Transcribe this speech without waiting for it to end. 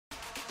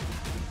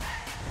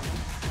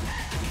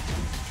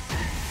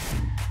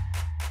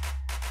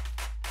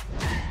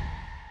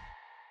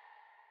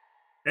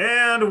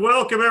And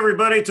welcome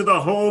everybody to the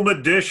home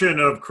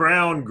edition of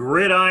Crown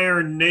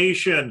Gridiron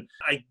Nation.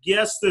 I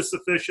guess this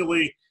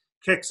officially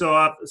kicks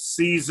off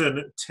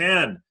season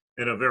 10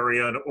 in a very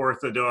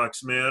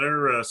unorthodox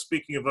manner.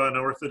 Speaking of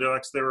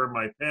unorthodox, there are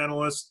my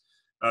panelists.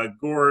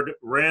 Gord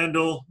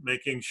Randall,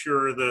 making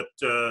sure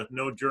that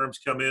no germs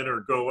come in or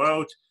go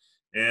out.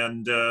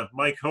 And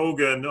Mike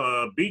Hogan,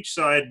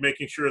 beachside,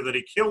 making sure that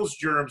he kills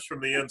germs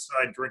from the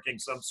inside, drinking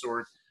some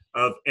sort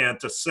of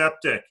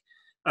antiseptic.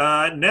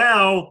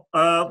 Now,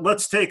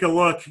 let's take a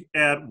look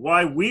at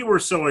why we were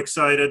so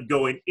excited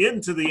going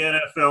into the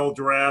NFL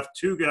draft.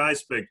 Two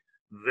guys picked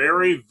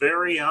very,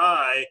 very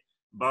high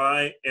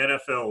by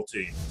NFL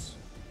teams.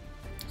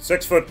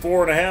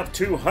 6'4.5",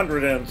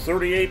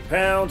 238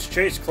 pounds.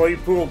 Chase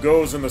Claypool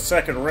goes in the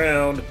second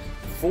round,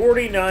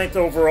 49th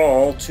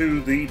overall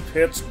to the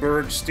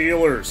Pittsburgh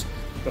Steelers.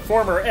 The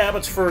former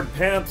Abbotsford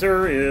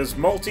Panther is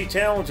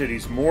multi-talented.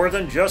 He's more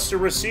than just a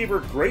receiver,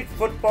 great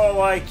football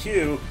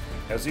IQ,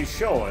 as he's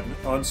shown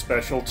on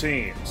special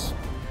teams.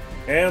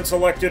 And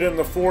selected in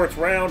the fourth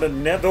round,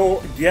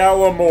 Neville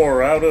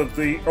Gallimore out of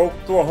the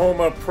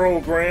Oklahoma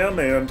program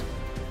and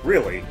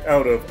really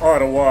out of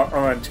Ottawa,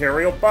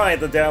 Ontario by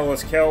the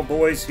Dallas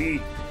Cowboys.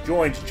 He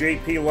joins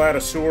J.P.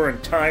 Ladouceur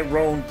and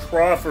Tyrone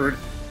Crawford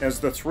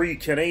as the three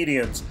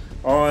Canadians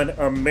on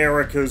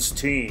America's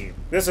team.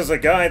 This is a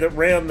guy that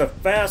ran the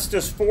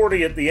fastest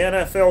 40 at the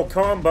NFL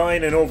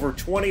Combine in over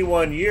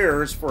 21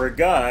 years for a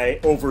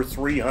guy over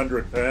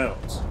 300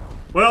 pounds.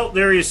 Well,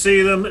 there you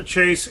see them,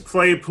 Chase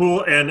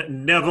Claypool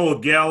and Neville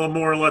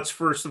Gallimore. Let's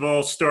first of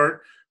all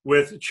start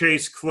with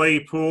Chase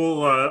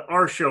Claypool.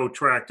 Our show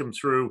tracked him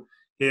through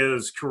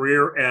his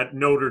career at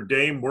Notre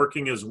Dame,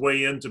 working his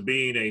way into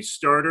being a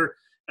starter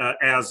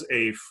as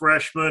a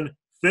freshman,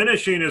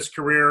 finishing his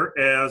career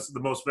as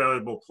the most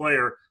valuable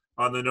player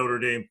on the Notre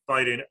Dame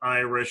Fighting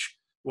Irish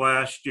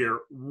last year.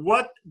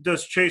 What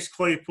does Chase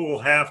Claypool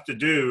have to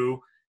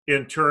do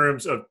in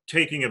terms of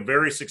taking a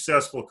very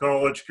successful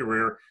college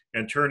career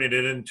and turning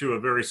it into a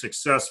very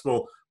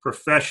successful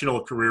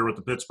professional career with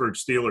the Pittsburgh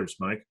Steelers,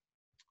 Mike?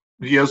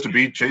 He has to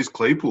beat Chase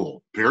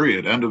Claypool,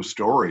 period. End of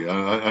story.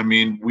 I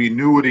mean, we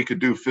knew what he could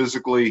do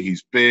physically.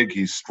 He's big,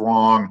 he's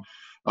strong.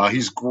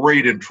 He's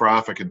great in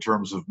traffic in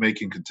terms of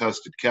making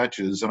contested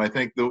catches. And I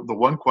think the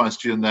one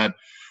question that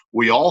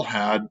we all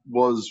had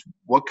was,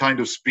 what kind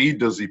of speed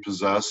does he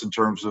possess in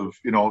terms of,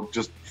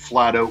 just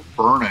flat out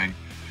burning?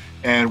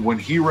 And when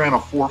he ran a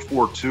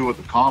 4.42 at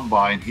the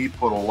Combine, he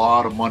put a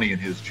lot of money in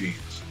his jeans.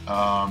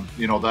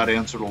 That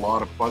answered a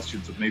lot of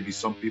questions that maybe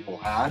some people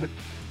had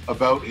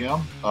about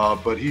him,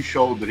 but he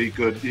showed that he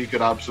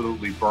could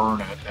absolutely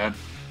burn it. And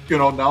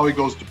now he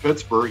goes to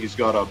Pittsburgh. He's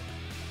got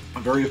a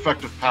very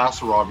effective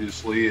passer,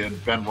 obviously, in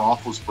Ben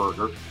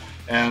Roethlisberger,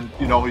 and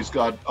he's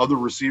got other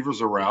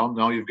receivers around.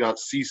 Now you've got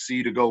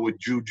CC to go with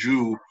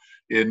Juju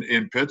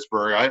in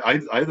Pittsburgh.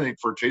 I think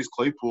for Chase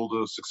Claypool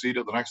to succeed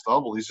at the next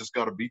level, he's just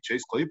got to beat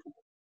Chase Claypool.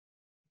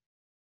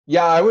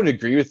 Yeah, I would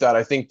agree with that.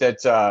 I think that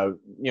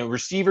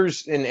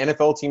receivers in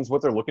NFL teams,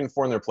 what they're looking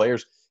for in their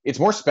players, it's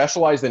more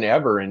specialized than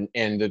ever. And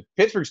the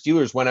Pittsburgh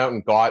Steelers went out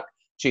and got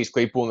Chase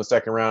Claypool in the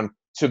second round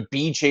to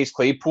be Chase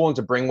Claypool and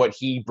to bring what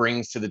he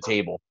brings to the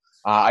table.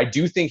 I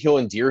do think he'll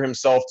endear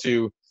himself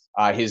to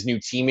his new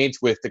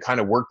teammates with the kind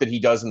of work that he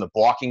does in the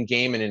blocking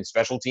game and in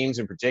special teams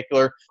in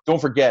particular.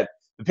 Don't forget,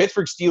 the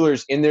Pittsburgh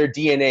Steelers in their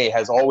DNA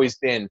has always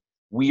been,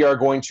 we are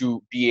going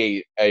to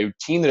be a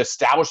team that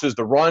establishes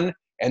the run,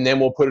 and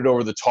then we'll put it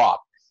over the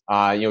top.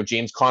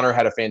 James Conner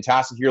had a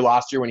fantastic year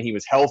last year when he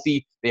was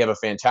healthy. They have a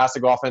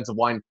fantastic offensive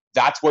line.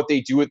 That's what they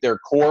do at their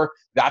core.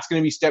 That's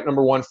going to be step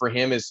number one for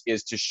him is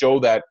to show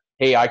that,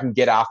 hey, I can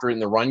get after it in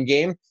the run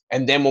game.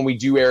 And then when we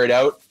do air it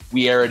out,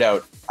 we air it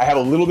out. I have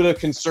a little bit of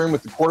concern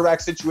with the quarterback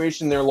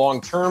situation there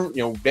long term.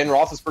 Ben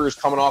Roethlisberger is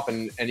coming off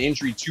an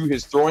injury to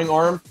his throwing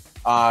arm.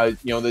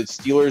 The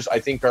Steelers, I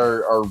think,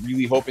 are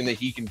really hoping that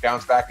he can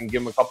bounce back and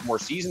give him a couple more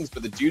seasons,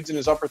 but the dude's in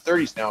his upper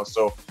 30s now,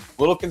 so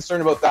a little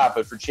concerned about that.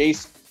 But for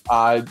Chase,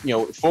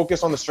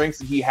 focus on the strengths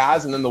that he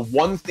has, and then the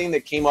one thing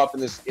that came up in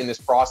this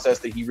process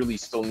that he really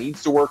still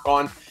needs to work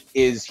on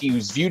is he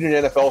was viewed in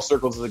NFL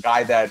circles as a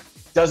guy that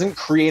doesn't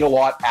create a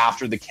lot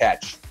after the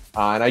catch.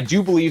 And I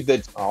do believe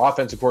that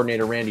offensive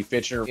coordinator Randy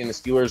Fitchner in the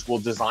Steelers will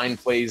design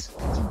plays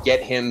to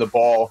get him the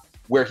ball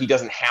where he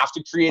doesn't have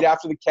to create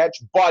after the catch.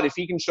 But if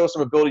he can show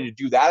some ability to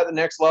do that at the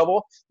next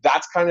level,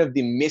 that's kind of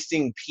the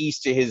missing piece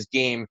to his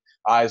game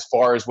as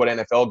far as what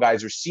NFL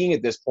guys are seeing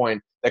at this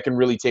point that can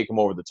really take him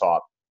over the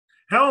top.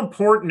 How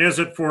important is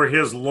it for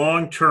his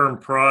long-term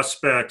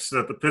prospects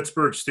that the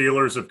Pittsburgh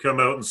Steelers have come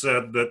out and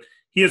said that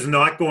he is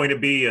not going to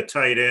be a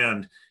tight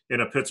end in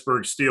a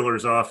Pittsburgh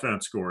Steelers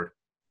offense, Gord?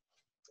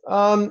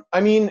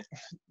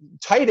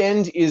 Tight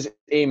end is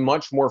a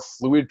much more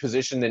fluid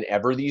position than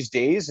ever these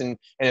days. And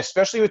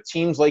especially with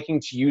teams liking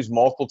to use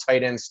multiple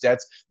tight end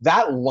sets,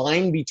 that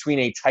line between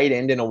a tight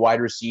end and a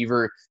wide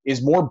receiver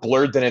is more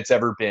blurred than it's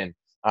ever been.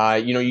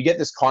 You get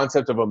this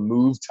concept of a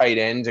move tight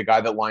end, a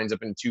guy that lines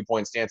up in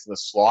 2-point stance in the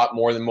slot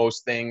more than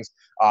most things,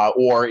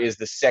 or is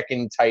the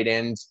second tight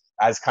end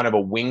as kind of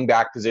a wing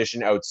back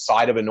position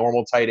outside of a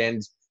normal tight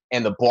end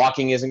and the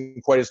blocking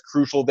isn't quite as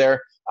crucial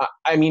there.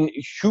 I mean,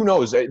 who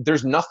knows?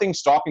 There's nothing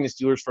stopping the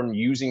Steelers from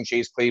using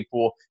Chase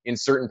Claypool in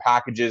certain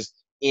packages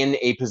in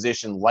a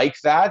position like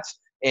that.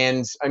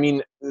 And I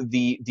mean,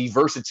 the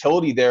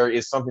versatility there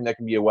is something that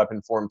can be a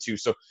weapon for him too.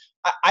 So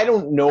I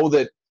don't know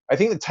that. I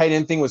think the tight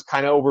end thing was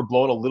kind of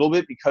overblown a little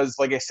bit because,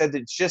 like I said,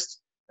 it's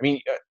just. I mean,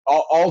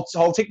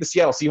 I'll take the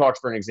Seattle Seahawks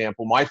for an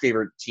example. My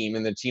favorite team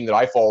and the team that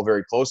I follow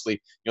very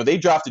closely. They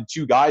drafted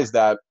 2 guys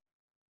that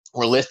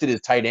were listed as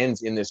tight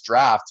ends in this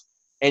draft,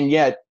 and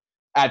yet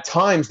at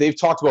times they've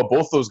talked about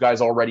both those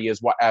guys already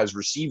as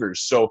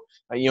receivers. So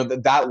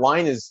that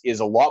line is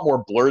a lot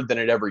more blurred than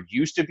it ever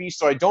used to be.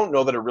 So I don't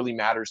know that it really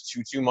matters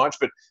too much.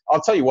 But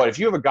I'll tell you what, if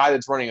you have a guy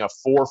that's running a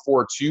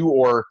 4.42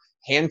 or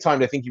hand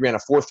timed, I think he ran a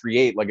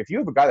 4.38. Like if you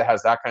have a guy that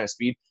has that kind of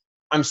speed,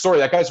 I'm sorry,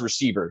 that guy's a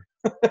receiver.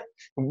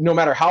 No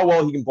matter how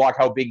well he can block,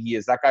 how big he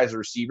is, that guy's a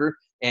receiver,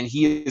 and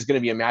he is going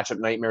to be a matchup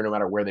nightmare no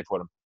matter where they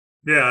put him.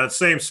 Yeah,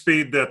 same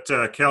speed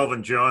that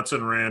Calvin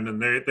Johnson ran,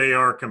 and they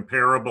are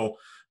comparable.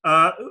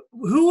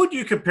 Who would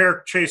you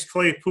compare Chase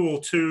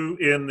Claypool to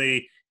in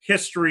the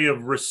history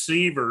of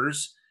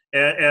receivers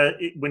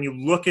when you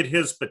look at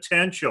his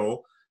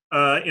potential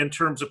in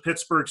terms of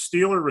Pittsburgh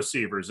Steelers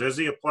receivers? Is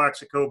he a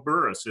Plaxico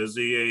Burress? Is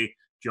he a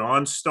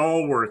John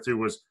Stallworth, who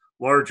was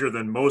larger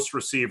than most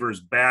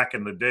receivers back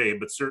in the day,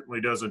 but certainly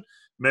doesn't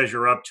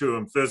measure up to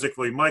him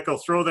physically? Michael,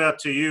 throw that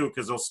to you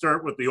because I'll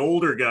start with the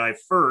older guy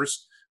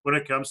first when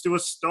it comes to a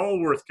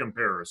Stallworth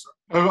comparison.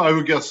 I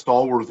would guess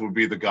Stallworth would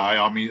be the guy.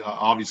 I mean,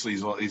 obviously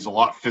he's a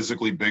lot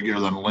physically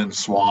bigger than Lynn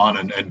Swann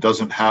and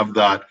doesn't have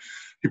that.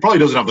 He probably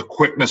doesn't have the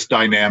quickness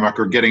dynamic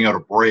or getting out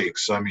of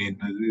breaks. I mean,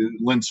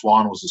 Lynn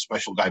Swann was a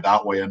special guy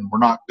that way, and we're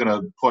not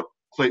going to put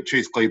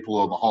Chase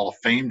Claypool in the Hall of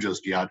Fame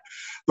just yet.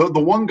 The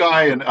one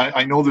guy, and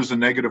I know there's a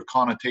negative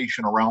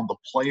connotation around the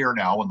player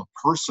now and the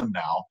person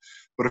now,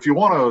 but if you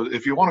want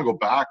to go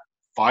back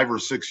 5 or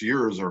 6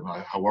 years or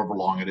however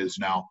long it is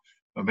now,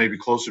 maybe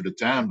closer to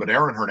 10, but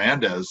Aaron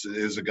Hernandez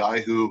is a guy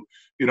who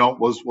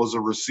was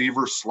a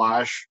receiver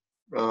slash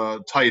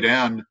tight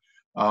end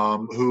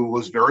who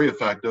was very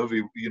effective.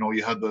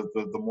 You had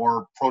the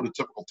more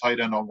prototypical tight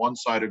end on one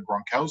side of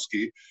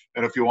Gronkowski,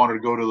 and if you wanted to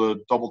go to the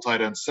double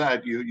tight end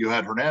set, you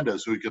had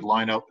Hernandez, who could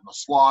line up in the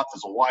slot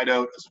as a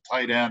wideout, as a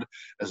tight end,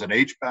 as an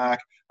H-back.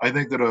 I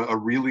think that a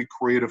really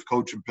creative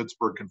coach in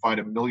Pittsburgh can find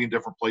a million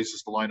different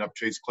places to line up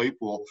Chase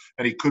Claypool,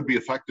 and he could be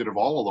effective at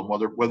all of them,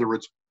 whether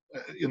it's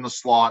in the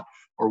slot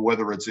or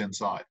whether it's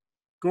inside.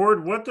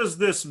 Gord, what does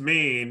this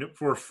mean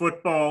for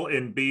football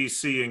in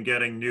BC and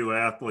getting new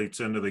athletes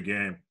into the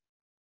game?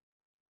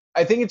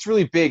 I think it's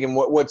really big, and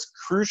what's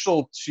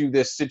crucial to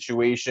this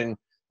situation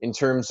in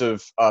terms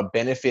of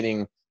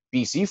benefiting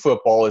BC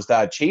football is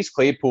that Chase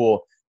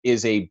Claypool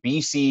is a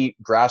BC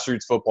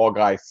grassroots football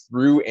guy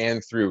through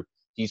and through.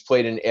 He's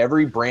played in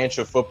every branch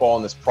of football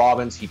in this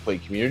province. He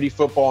played community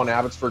football in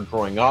Abbotsford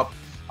growing up.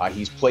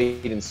 He's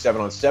played in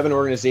 7-on-7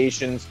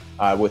 organizations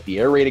with the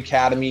Air Raid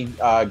Academy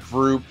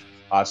group,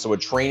 so a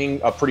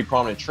pretty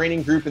prominent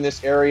training group in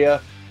this area.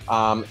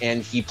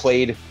 And he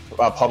played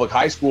public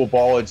high school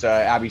ball at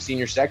Abbey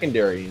Senior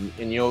Secondary. And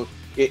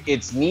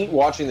it's neat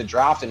watching the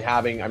draft and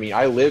having,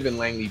 I live in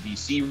Langley,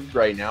 BC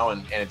right now,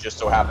 and it just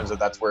so happens that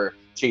that's where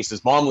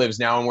Chase's mom lives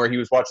now and where he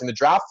was watching the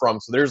draft from.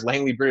 So there's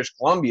Langley, British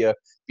Columbia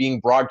being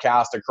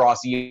broadcast across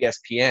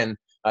ESPN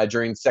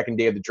during the second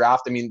day of the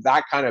draft.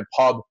 That kind of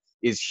pub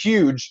is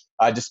huge,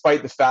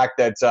 despite the fact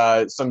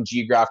that some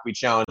geographically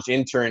challenged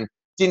intern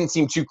didn't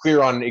seem too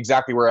clear on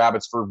exactly where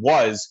Abbotsford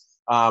was.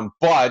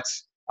 But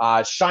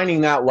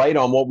shining that light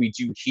on what we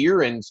do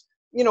here. And,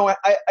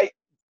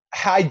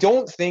 I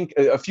don't think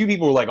a few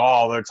people were like,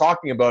 oh, they're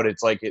talking about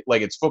it's like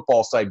it's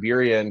football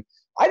Siberia. And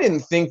I didn't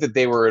think that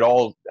they were at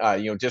all,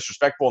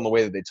 disrespectful in the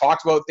way that they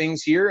talked about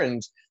things here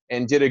and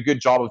did a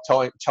good job of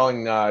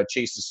telling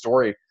Chase's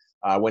story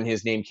when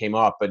his name came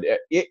up. But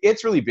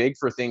it's really big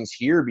for things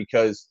here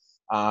because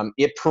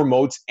it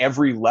promotes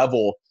every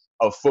level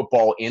of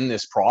football in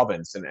this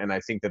province. And I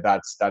think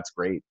that's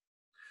great.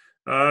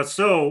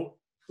 So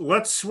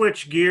let's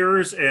switch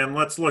gears and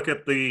let's look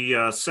at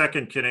the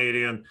second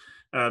Canadian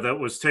that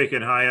was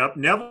taken high up,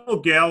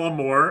 Neville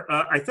Gallimore.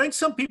 I think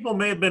some people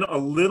may have been a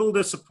little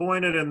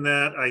disappointed in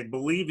that. I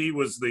believe he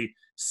was the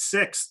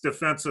 6th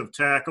defensive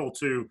tackle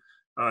to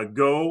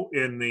go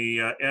in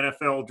the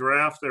NFL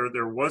draft.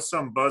 There was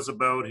some buzz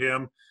about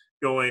him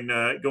going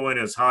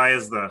as high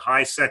as the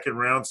high second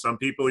round. Some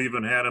people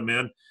even had him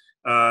in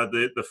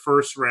the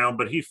first round,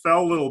 but he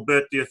fell a little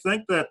bit. Do you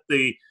think that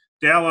the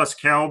Dallas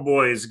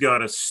Cowboys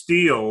got a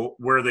steal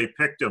where they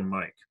picked him,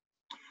 Mike?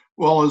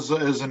 Well,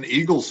 as an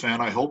Eagles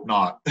fan, I hope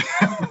not.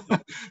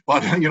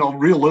 But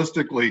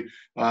realistically,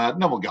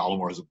 Neville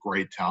Gallimore is a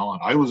great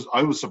talent. I was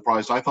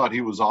surprised. I thought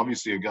he was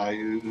obviously a guy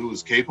who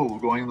was capable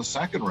of going in the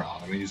second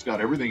round. He's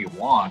got everything you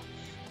want.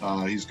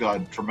 He's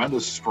got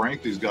tremendous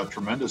strength. He's got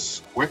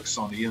tremendous quicks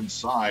on the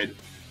inside.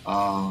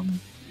 The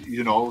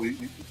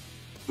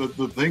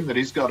thing that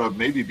he's got to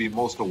maybe be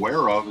most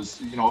aware of is,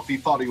 if he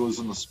thought he was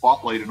in the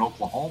spotlight in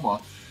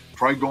Oklahoma,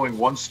 Try going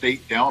one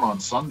state down on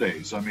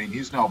Sundays. I mean,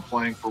 he's now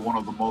playing for one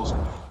of the most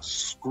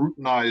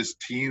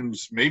scrutinized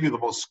teams, maybe the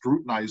most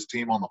scrutinized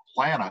team on the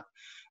planet.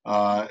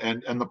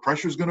 And the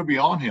pressure is going to be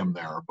on him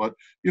there. But,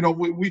 you know,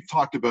 we've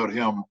talked about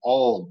him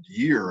all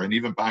year and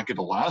even back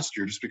into last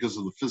year just because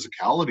of the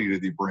physicality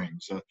that he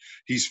brings.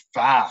 He's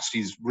fast.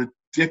 He's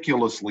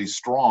ridiculously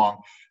strong.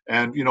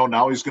 And, you know,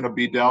 now he's going to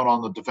be down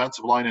on the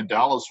defensive line in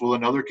Dallas with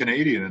another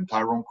Canadian in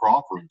Tyrone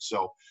Crawford.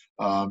 So,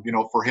 you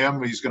know, for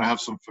him, he's going to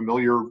have some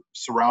familiar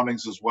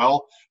surroundings as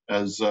well,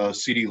 as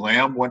CeeDee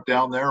Lamb went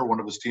down there, one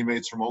of his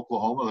teammates from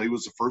Oklahoma. He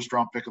was the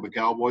first-round pick of the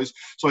Cowboys.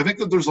 So I think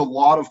that there's a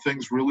lot of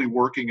things really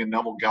working in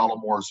Neville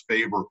Gallimore's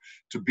favor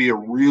to be a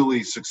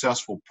really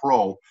successful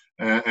pro.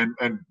 And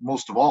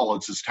most of all,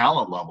 it's his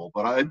talent level.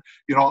 But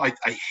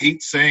I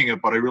hate saying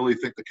it, but I really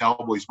think the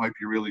Cowboys might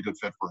be a really good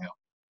fit for him.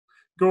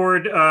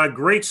 Gord,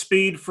 great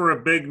speed for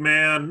a big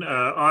man.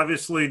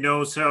 Obviously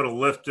knows how to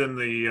lift in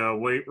the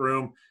weight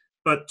room.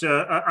 But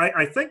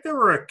I think there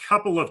were a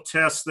couple of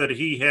tests that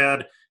he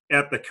had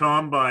at the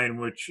combine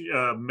which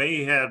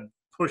may have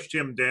pushed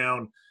him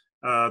down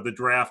the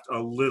draft a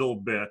little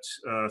bit.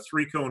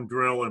 Three-cone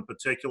drill in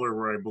particular,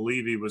 where I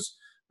believe he was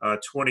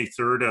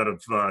 23rd out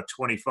of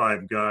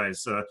 25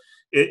 guys.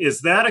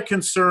 Is that a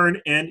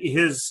concern, and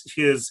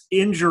his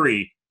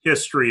injury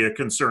history a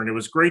concern? It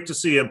was great to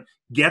see him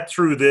get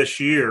through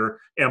this year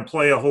and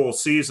play a whole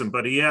season,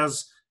 but he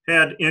has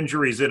had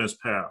injuries in his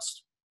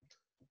past.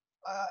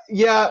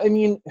 Yeah, I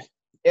mean,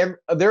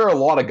 there are a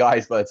lot of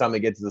guys by the time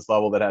they get to this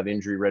level that have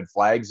injury red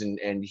flags,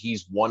 and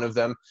he's one of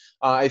them.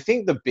 I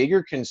think the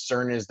bigger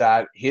concern is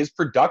that his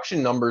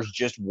production numbers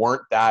just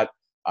weren't that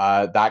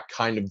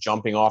kind of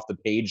jumping off the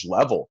page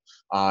level.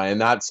 And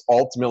that's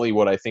ultimately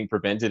what I think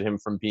prevented him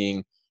from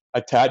being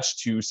attached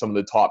to some of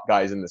the top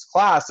guys in this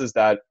class, is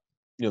that,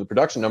 you know, the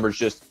production numbers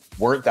just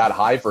weren't that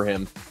high for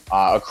him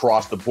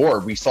across the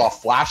board. We saw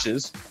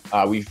flashes.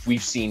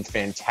 We've seen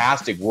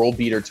fantastic world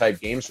beater type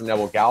games from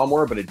Neville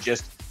Gallimore, but it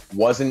just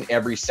wasn't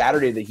every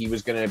Saturday that he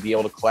was going to be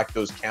able to collect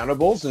those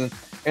countables.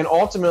 And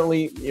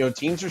ultimately, you know,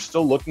 teams are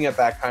still looking at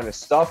that kind of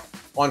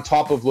stuff on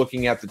top of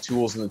looking at the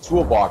tools in the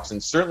toolbox.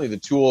 And certainly the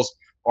tools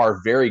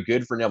are very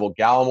good for Neville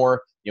Gallimore.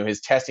 You know,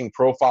 his testing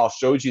profile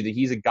shows you that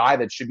he's a guy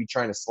that should be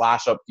trying to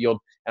slash upfield.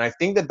 And I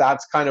think that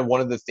that's kind of one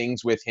of the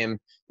things with him,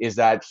 is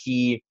that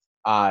he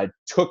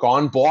took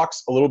on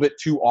blocks a little bit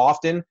too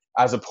often,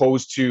 as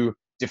opposed to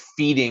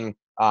defeating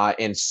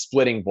and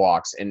splitting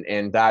blocks.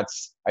 And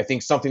that's, I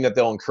think, something that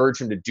they'll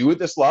encourage him to do at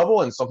this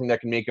level, and something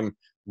that can make him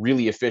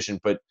really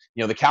efficient. But,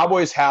 you know, the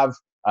Cowboys have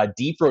a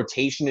deep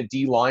rotation at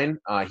D-line.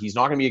 He's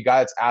not going to be a guy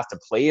that's asked to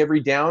play every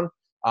down.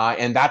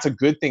 And that's a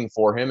good thing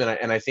for him.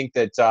 And I think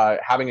that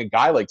having a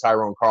guy like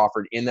Tyrone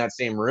Crawford in that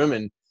same room,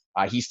 and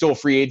he's still a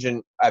free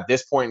agent at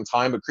this point in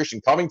time, but Christian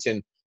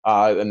Covington,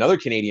 another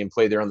Canadian,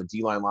 played there on the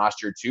D-line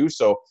last year too.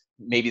 So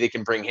maybe they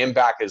can bring him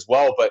back as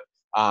well. But,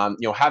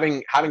 you know,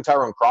 having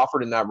Tyrone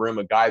Crawford in that room,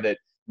 a guy that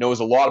knows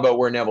a lot about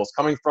where Neville's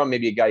coming from,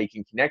 maybe a guy you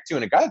can connect to,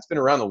 and a guy that's been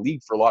around the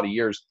league for a lot of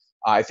years,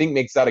 I think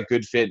makes that a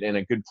good fit and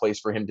a good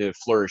place for him to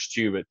flourish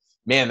too. But,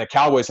 man, the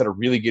Cowboys had a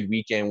really good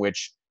weekend,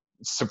 which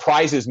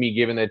surprises me,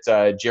 given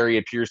that Jerry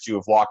appears to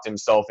have locked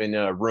himself in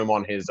a room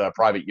on his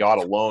private yacht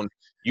alone.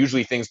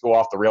 Usually things go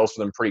off the rails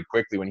for them pretty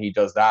quickly when he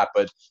does that.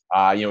 But,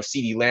 you know,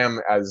 CeeDee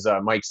Lamb, as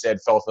Mike said,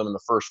 fell to them in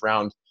the first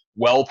round,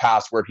 well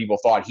past where people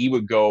thought he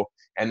would go.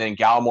 And then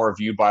Gallimore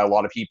viewed by a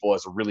lot of people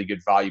as a really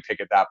good value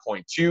pick at that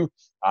point too.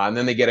 And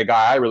then they get a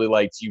guy I really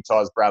liked,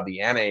 Utah's Bradley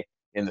Ane,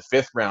 in the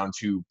 5th round,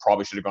 who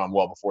probably should have gone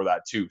well before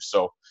that too.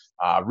 So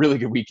really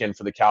good weekend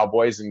for the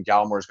Cowboys, and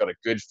Gallimore's got a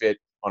good fit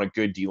on a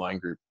good D-line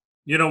group.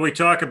 You know, we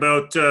talk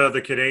about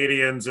the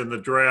Canadians and the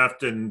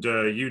draft and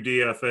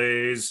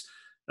UDFAs.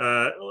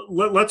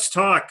 Let's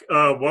talk,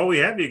 while we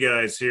have you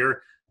guys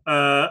here,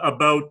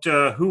 about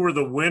who are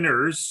the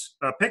winners.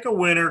 Pick a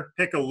winner,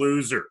 pick a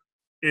loser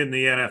in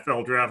the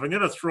NFL draft. I'm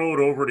going to throw it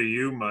over to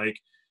you, Mike,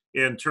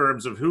 in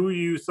terms of who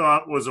you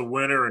thought was a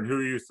winner and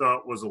who you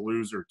thought was a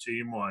loser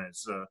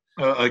team-wise.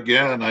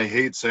 Again, I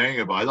hate saying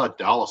it, but I thought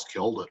Dallas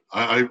killed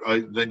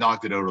it. They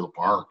knocked it out of the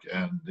park,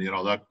 and you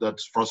know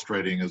that's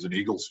frustrating as an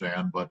Eagles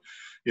fan. But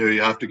you know,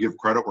 you have to give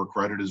credit where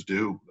credit is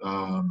due.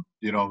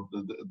 You know,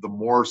 the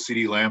more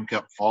CeeDee Lamb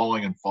kept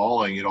falling and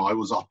falling, you know, I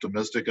was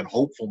optimistic and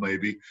hopeful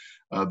maybe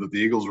that the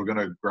Eagles were going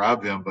to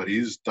grab him. But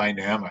he's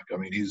dynamic. I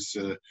mean, he's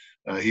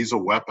a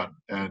weapon,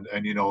 and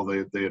you know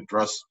they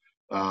address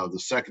the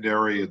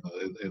secondary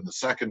in the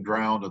second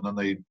round, and then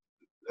they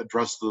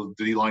address the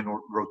D-line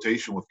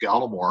rotation with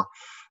Gallimore,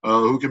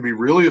 who can be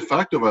really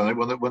effective. I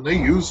think when they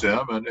use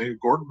him, and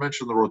Gordon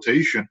mentioned the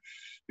rotation,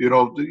 you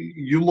know,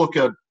 you look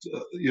at,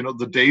 you know,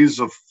 the days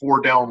of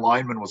 4-down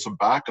linemen with some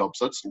backups,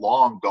 that's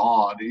long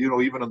gone. You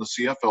know, even in the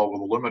CFL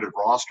with a limited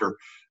roster,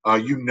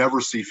 you never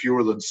see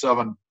fewer than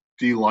 7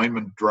 D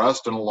linemen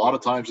dressed, and a lot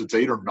of times it's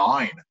 8 or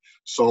 9.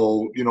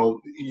 So, you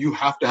know, you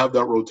have to have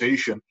that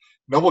rotation.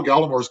 Neville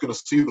Gallimore is going to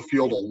see the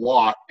field a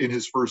lot in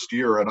his first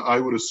year, and I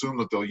would assume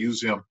that they'll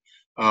use him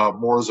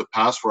more as a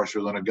pass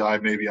rusher than a guy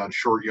maybe on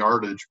short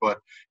yardage. But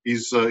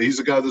he's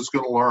a guy that's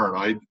going to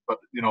learn. But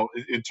you know,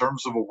 in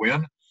terms of a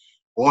win,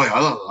 Boy, I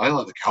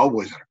thought the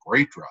Cowboys had a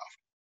great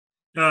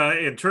draft.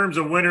 In terms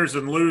of winners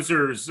and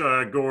losers,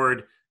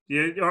 Gord,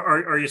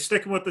 are you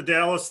sticking with the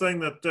Dallas thing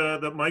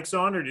that Mike's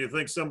on, or do you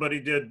think somebody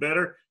did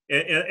better?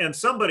 And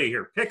somebody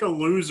here, pick a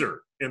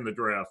loser in the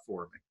draft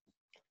for me.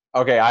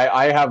 Okay,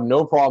 I have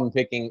no problem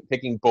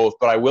picking both,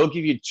 but I will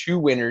give you two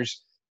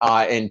winners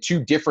and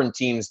two different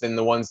teams than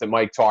the ones that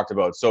Mike talked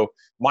about. So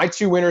my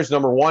two winners,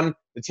 number one,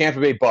 the Tampa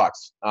Bay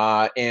Bucks.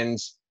 And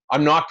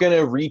I'm not going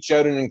to reach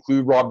out and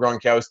include Rob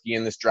Gronkowski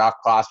in this draft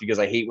class because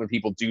I hate when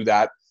people do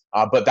that.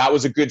 But that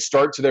was a good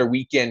start to their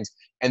weekend.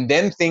 And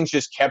then things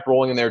just kept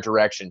rolling in their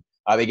direction.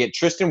 They get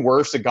Tristan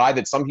Wirfs, a guy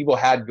that some people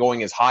had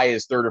going as high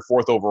as third or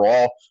fourth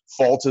overall,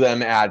 fall to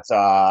them at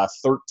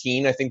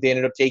 13. I think they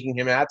ended up taking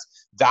him at.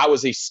 That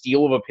was a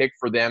steal of a pick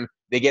for them.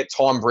 They get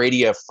Tom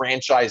Brady, a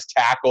franchise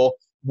tackle,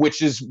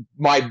 which was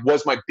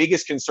my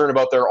biggest concern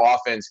about their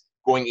offense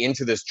going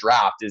into this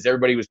draft. Is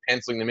everybody was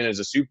penciling them in as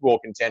a Super Bowl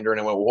contender, and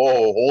I went,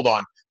 whoa, hold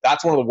on.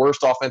 That's one of the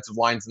worst offensive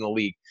lines in the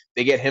league.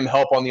 They get him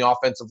help on the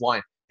offensive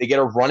line. They get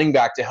a running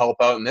back to help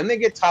out, and then they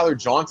get Tyler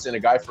Johnson, a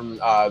guy from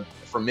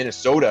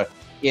Minnesota,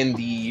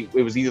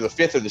 it was either the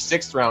 5th or the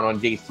 6th round on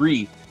day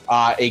 3,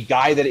 a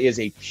guy that is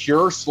a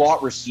pure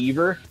slot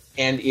receiver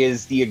and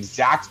is the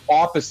exact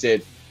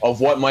opposite of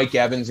what Mike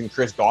Evans and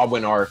Chris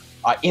Godwin are,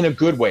 in a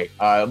good way.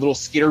 A little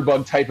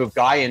skitterbug type of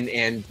guy,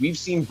 and we've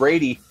seen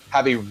Brady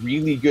have a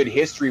really good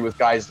history with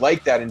guys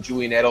like that in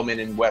Julian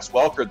Edelman and Wes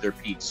Welker at their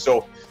peaks.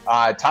 So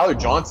Tyler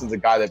Johnson's a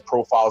guy that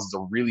profiles as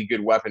a really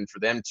good weapon for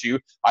them too.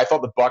 I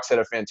thought the Bucs had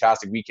a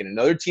fantastic weekend.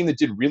 Another team that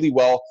did really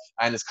well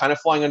and is kind of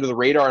flying under the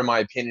radar, in my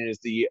opinion, is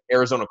the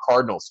Arizona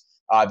Cardinals.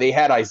 They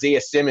had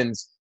Isaiah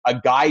Simmons, a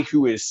guy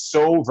who is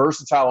so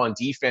versatile on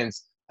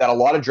defense that a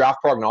lot of draft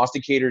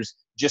prognosticators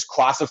just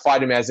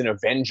classified him as an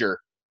Avenger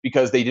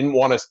because they didn't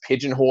want to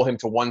pigeonhole him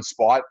to one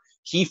spot.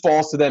 He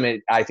falls to them at,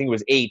 I think it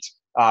was 8,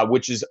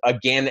 which is,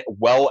 again,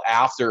 well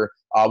after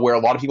where a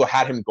lot of people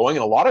had him going.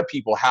 And a lot of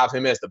people have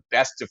him as the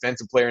best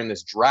defensive player in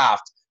this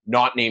draft,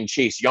 not named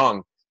Chase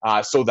Young.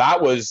 So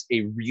that was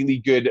a really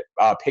good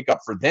pickup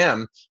for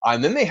them.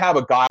 And then they have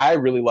a guy I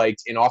really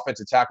liked in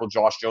offensive tackle,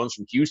 Josh Jones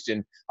from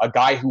Houston, a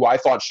guy who I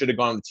thought should have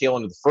gone on the tail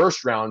end of the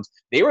first round.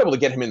 They were able to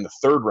get him in the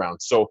 3rd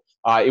round. So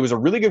it was a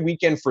really good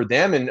weekend for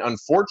them. And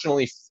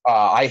unfortunately,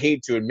 I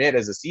hate to admit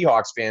as a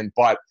Seahawks fan,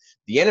 but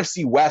the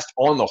NFC West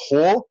on the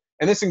whole,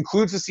 and this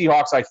includes the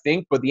Seahawks, I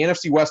think, but the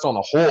NFC West on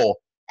the whole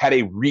had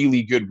a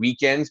really good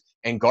weekend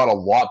and got a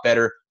lot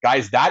better.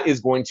 Guys, that is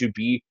going to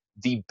be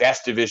the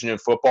best division in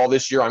football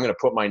this year. I'm going to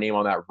put my name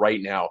on that right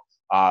now.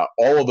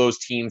 All of those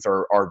teams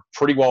are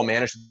pretty well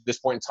managed at this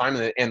point in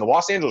time. And the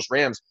Los Angeles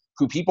Rams,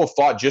 who people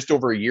thought just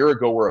over a year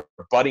ago were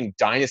a budding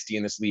dynasty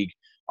in this league,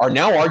 are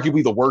now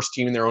arguably the worst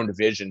team in their own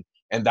division.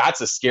 And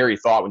that's a scary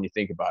thought when you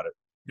think about it.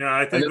 Yeah,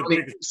 I think.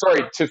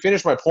 Sorry, to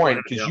finish my point,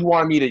 because you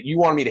wanted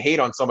me to hate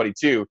on somebody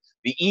too.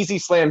 The easy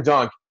slam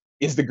dunk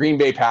is the Green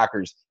Bay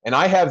Packers, and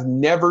I have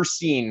never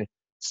seen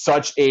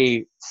such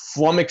a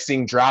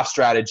flummoxing draft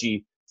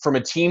strategy from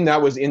a team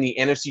that was in the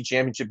NFC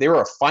Championship. They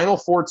were a Final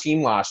Four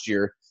team last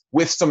year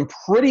with some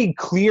pretty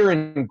clear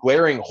and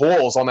glaring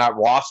holes on that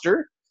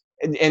roster,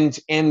 and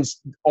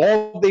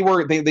all they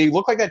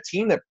look like that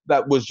team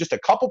that was just a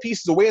couple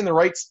pieces away in the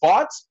right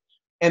spots,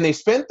 and they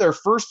spent their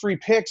first 3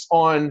 picks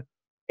on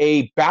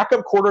a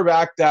backup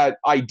quarterback that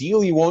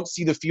ideally won't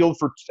see the field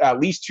for at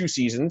least 2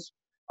 seasons,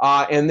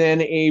 and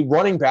then a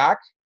running back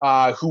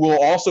who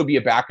will also be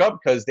a backup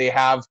because they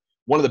have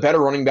one of the better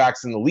running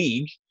backs in the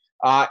league,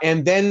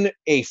 and then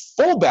a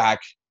fullback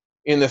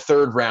in the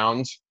 3rd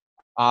round.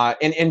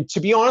 And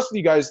to be honest with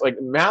you guys, like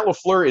Matt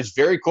LaFleur is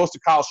very close to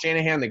Kyle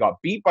Shanahan. They got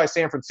beat by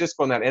San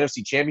Francisco in that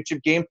NFC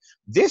Championship game.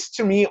 This,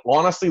 to me,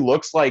 honestly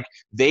looks like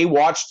they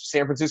watched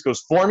San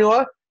Francisco's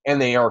formula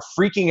and they are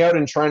freaking out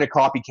and trying to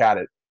copycat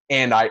it.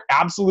 And I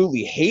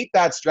absolutely hate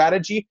that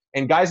strategy.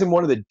 And guys, in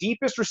one of the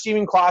deepest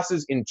receiving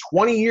classes in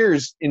 20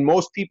 years, in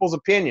most people's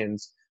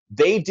opinions,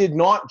 they did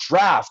not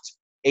draft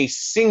a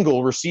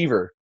single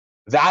receiver.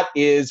 That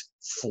is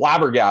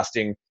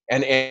flabbergasting.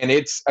 And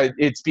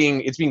it's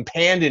being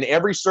panned in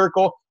every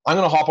circle. I'm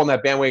going to hop on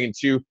that bandwagon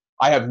too.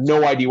 I have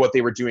no idea what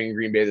they were doing in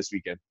Green Bay this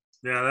weekend.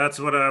 Yeah, that's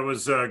what I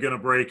was going to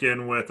break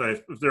in with.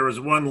 If there was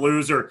one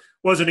loser,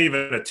 wasn't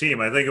even a team.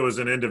 I think it was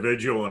an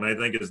individual, and I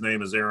think his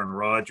name is Aaron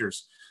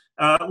Rodgers.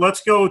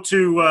 Let's go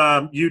to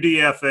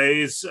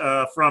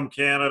UDFAs from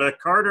Canada.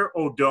 Carter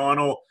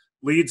O'Donnell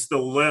leads the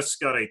list,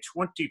 got a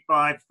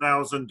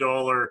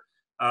 $25,000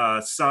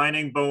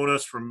 signing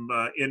bonus from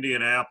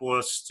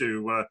Indianapolis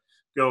to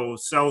go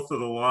south of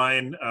the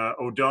line.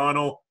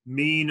 O'Donnell,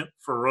 mean,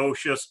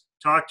 ferocious.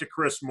 Talk to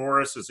Chris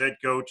Morris, his head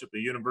coach at the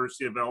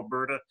University of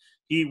Alberta.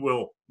 He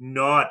will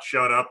not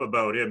shut up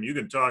about him. You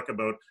can talk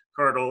about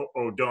Carter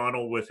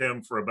O'Donnell with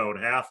him for about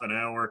half an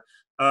hour.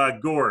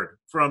 Gord,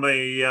 from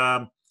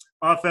a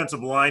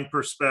offensive line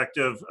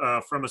perspective,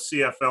 from a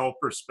CFL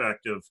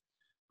perspective,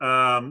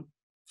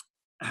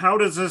 how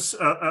does this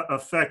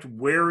affect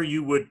where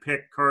you would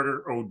pick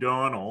Carter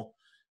O'Donnell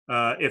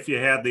if you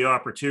had the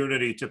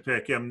opportunity to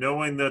pick him,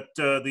 knowing that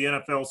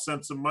the NFL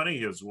sent some money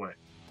his way?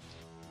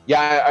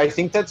 Yeah, I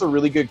think that's a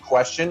really good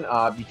question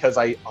because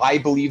I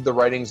believe the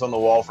writing's on the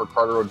wall for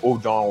Carter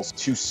O'Donnell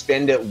to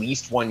spend at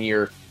least 1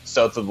 year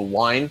south of the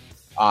line.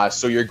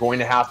 So you're going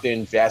to have to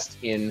invest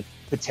in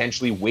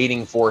potentially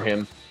waiting for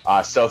him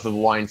south of the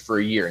line for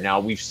a year. Now,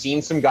 we've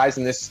seen some guys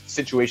in this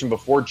situation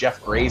before.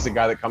 Jeff Gray's a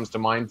guy that comes to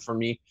mind for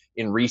me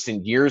in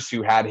recent years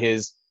who had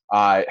his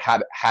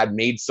had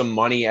made some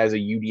money as a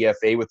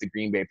UDFA with the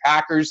Green Bay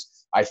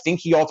Packers. I think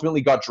he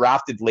ultimately got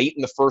drafted late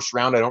in the first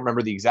round. I don't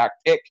remember the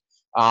exact pick.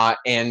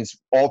 And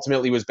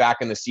ultimately was back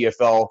in the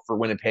CFL for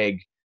Winnipeg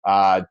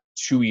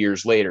 2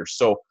 years later.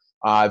 So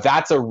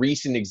that's a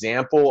recent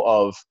example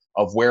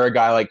of where a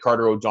guy like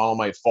Carter O'Donnell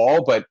might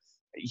fall, but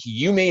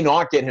you may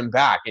not get him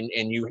back, and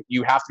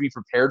you have to be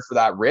prepared for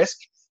that risk.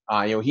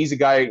 He's a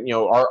guy,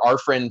 our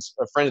friend,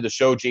 a friend of the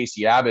show,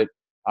 JC Abbott,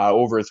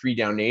 over at 3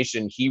 Down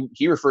Nation,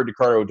 he referred to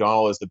Carter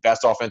O'Donnell as the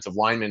best offensive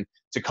lineman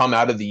to come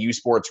out of the U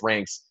Sports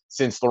ranks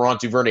since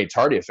Laurent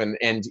Duvernay-Tardif, and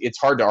it's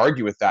hard to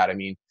argue with that. I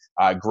mean,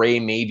 Gray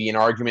may be an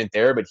argument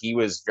there, but he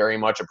was very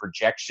much a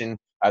projection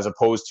as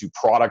opposed to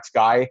product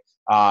guy.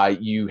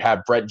 You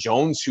have Brett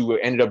Jones, who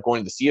ended up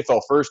going to the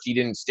CFL first. He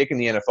didn't stick in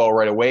the NFL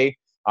right away.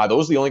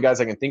 Those are the only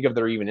guys I can think of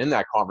that are even in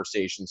that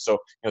conversation. So,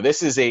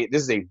 this is a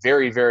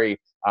very, very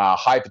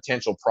high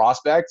potential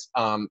prospect.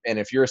 And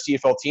if you're a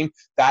CFL team,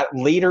 that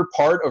later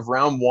part of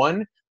round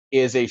 1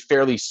 is a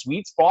fairly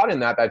sweet spot in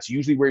that's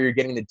usually where you're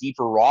getting the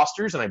deeper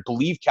rosters. And I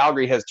believe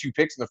Calgary has 2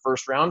 picks in the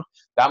first round.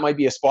 That might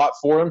be a spot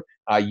for them.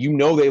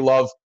 They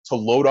love to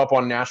load up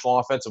on national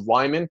offensive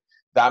linemen.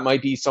 That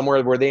might be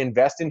somewhere where they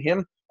invest in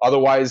him.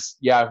 Otherwise,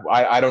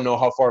 I don't know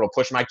how far it'll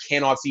push him. I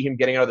cannot see him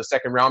getting out of the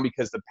second round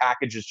because the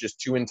package is just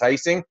too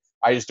enticing.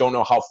 I just don't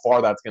know how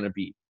far that's going to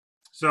be.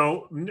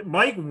 So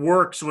Mike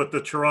works with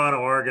the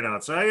Toronto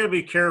Argonauts. So I got to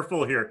be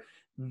careful here.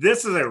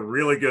 This is a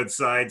really good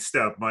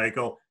sidestep,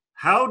 Michael.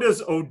 How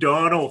does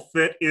O'Donnell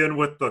fit in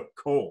with the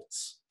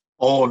Colts?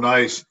 Oh,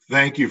 nice.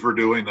 Thank you for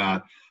doing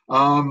that.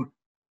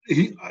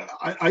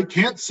 I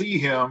can't see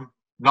him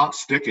not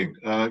sticking.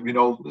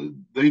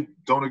 They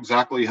don't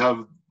exactly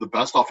have the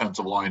best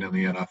offensive line in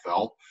the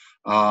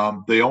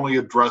NFL. They only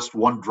addressed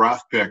 1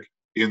 draft pick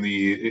in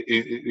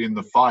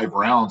the 5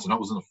 rounds, and that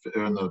was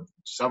in the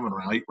 7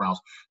 or 8 rounds.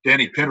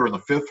 Danny Pinter in the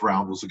 5th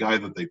round was the guy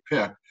that they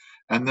picked.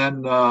 And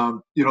then,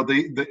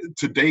 they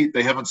to date,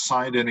 they haven't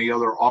signed any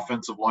other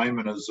offensive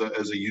linemen as a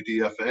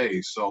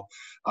UDFA. So,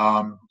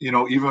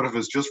 even if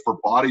it's just for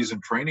bodies in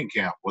training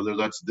camp, whether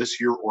that's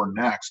this year or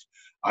next,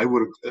 I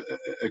would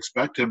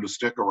expect him to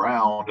stick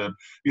around. And,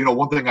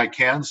 one thing I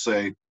can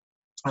say,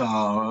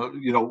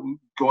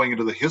 going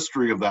into the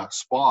history of that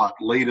spot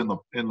late in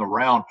the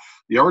round,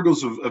 the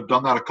Argos have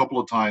done that a couple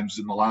of times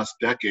in the last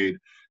decade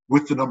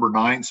with the number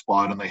 9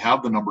 spot, and they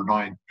have the number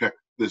 9 pick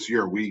this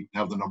year. We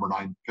have the number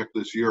 9 pick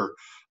this year.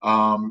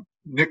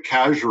 Nick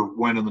Kazur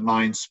went in the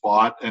 9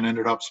 spot and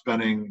ended up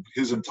spending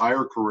his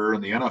entire career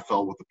in the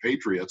NFL with the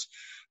Patriots.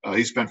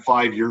 He spent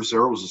 5 years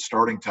there, was a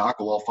starting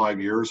tackle all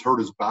 5 years, hurt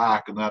his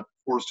back, and that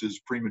forced his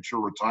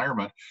premature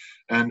retirement.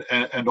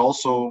 And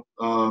also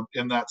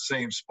in that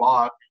same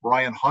spot,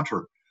 Brian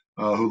Hunter,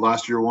 who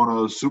last year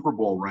won a Super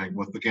Bowl ring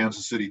with the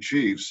Kansas City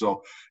Chiefs.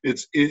 So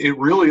it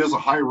really is a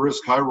high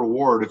risk, high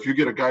reward. If you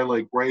get a guy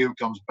like Gray who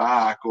comes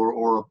back,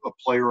 or a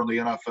player in the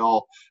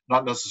NFL,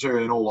 not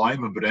necessarily an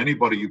O-lineman, but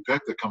anybody you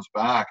pick that comes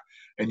back,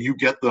 and you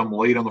get them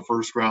late in the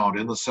first round,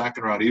 in the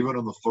second round, even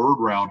in the third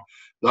round,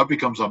 that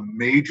becomes a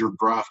major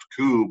draft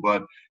coup.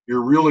 But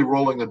you're really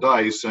rolling the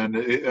dice, and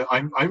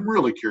I'm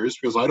really curious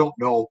because I don't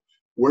know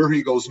where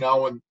he goes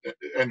now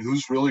and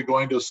who's really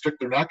going to stick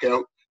their neck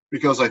out,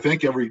 because I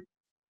think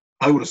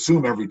I would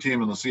assume every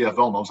team in the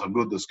CFL knows how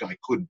good this guy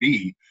could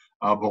be,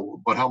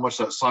 but how much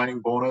that signing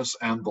bonus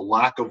and the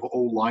lack of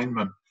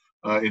O-linemen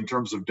in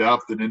terms of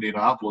depth in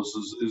Indianapolis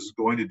is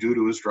going to do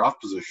to his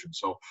draft position.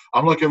 So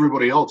I'm like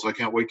everybody else. I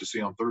can't wait to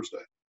see on Thursday.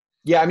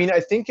 Yeah, I mean, I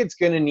think it's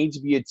going to need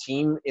to be a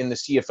team in the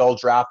CFL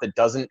draft that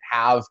doesn't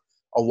have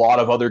a lot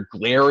of other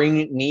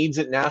glaring needs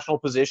at national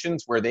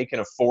positions where they can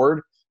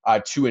afford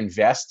to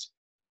invest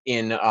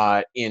in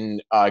a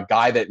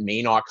guy that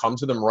may not come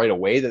to them right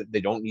away, that they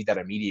don't need that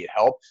immediate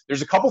help.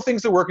 There's a couple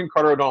things that work in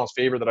Carter O'Donnell's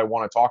favor that I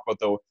want to talk about,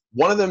 though.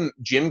 One of them,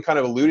 Jim kind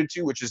of alluded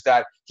to, which is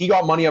that he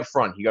got money up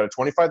front. He got a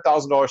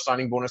 $25,000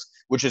 signing bonus,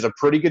 which is a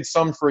pretty good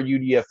sum for a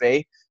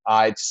UDFA.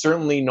 It's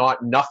certainly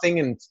not nothing,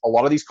 and a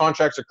lot of these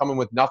contracts are coming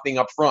with nothing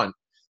up front.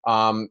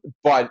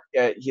 But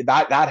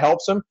that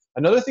helps him.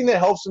 Another thing that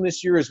helps him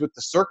this year is with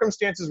the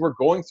circumstances we're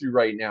going through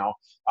right now.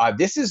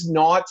 This is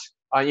not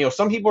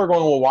some people are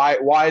going, well,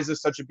 why is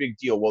this such a big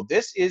deal? Well,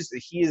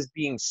 he is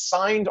being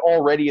signed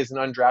already as an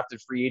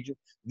undrafted free agent.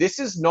 This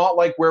is not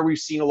like where we've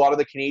seen a lot of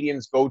the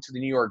Canadians go to the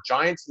New York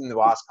Giants in the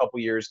last couple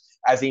of years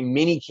as a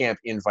mini camp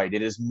invite.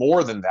 It is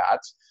more than that.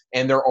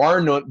 And there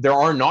are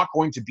not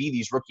going to be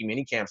these rookie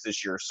mini camps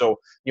this year. So,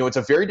 it's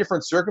a very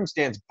different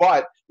circumstance,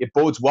 but it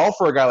bodes well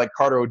for a guy like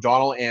Carter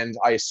O'Donnell. And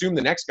I assume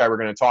the next guy we're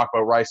going to talk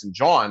about, Ryson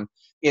John,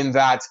 in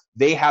that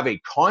they have a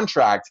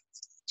contract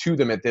to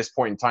them at this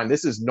point in time.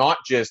 This is not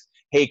just,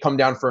 hey, come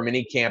down for a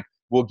mini camp,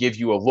 will give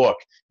you a look.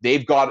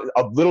 They've got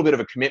a little bit of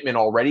a commitment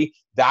already.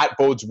 That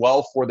bodes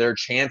well for their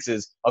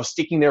chances of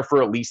sticking there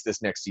for at least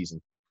this next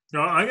season.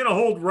 Now, I'm going to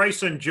hold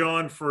Ryson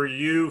John for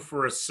you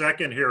for a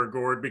second here,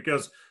 Gord,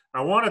 because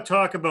I want to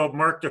talk about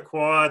Marc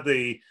Dequoy,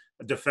 the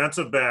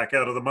defensive back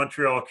out of the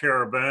Montreal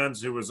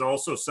Carabins, who was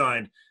also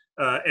signed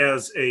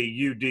as a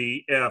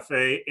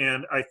UDFA.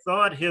 And I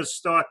thought his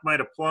stock might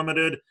have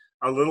plummeted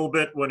a little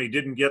bit when he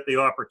didn't get the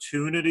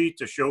opportunity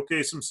to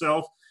showcase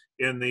himself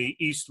in the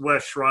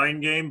East-West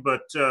Shrine game.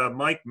 But,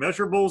 Mike,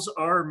 measurables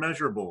are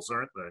measurables,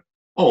 aren't they?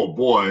 Oh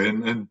boy,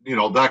 and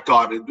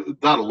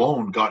that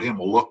alone got him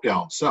a look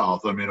down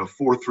south. I mean, a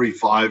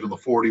 4.35 in the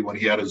 40 when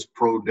he had his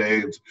pro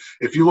day.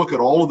 If you look at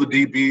all of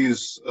the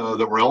DBs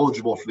that were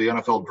eligible for the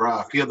NFL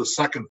draft, he had the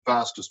second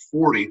fastest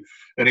 40,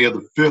 and he had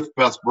the fifth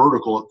best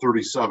vertical at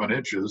 37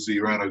 inches. He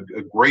ran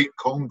a great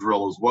cone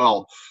drill as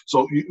well.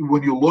 So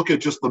when you look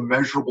at just the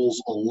measurables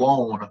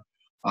alone,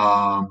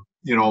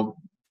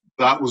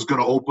 that was going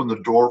to open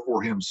the door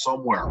for him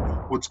somewhere.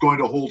 What's going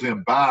to hold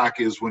him back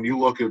is when you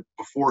look at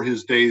before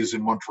his days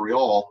in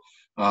Montreal,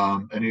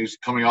 and he's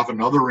coming off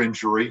another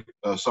injury,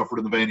 suffered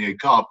in the Vanier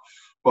Cup.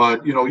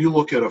 But, you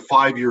look at a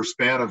 5-year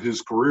span of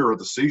his career at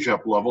the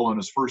CEGEP level and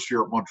his first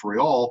year at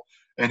Montreal,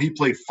 and he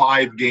played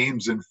 5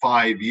 games in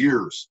 5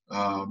 years.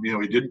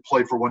 He didn't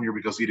play for 1 year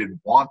because he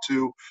didn't want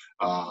to.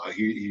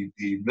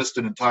 He missed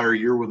an entire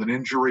year with an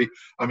injury.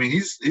 I mean,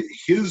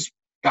 his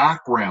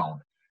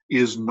background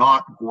is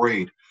not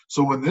great.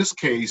 So in this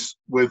case,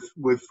 with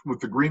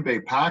the Green Bay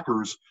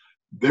Packers,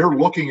 they're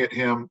looking at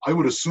him, I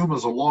would assume,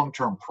 as a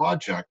long-term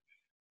project.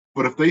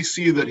 But if they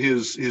see that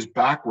his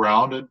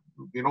background, and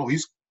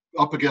he's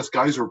up against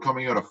guys who are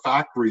coming out of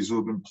factories who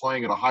have been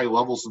playing at a high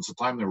level since the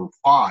time they were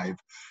 5,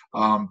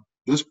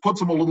 this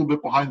puts him a little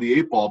bit behind the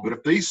 8 ball. But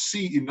if they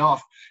see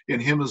enough in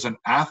him as an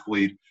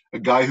athlete, a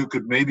guy who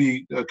could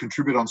maybe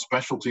contribute on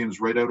special teams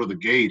right out of the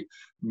gate,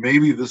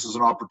 maybe this is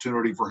an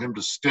opportunity for him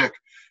to stick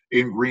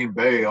in Green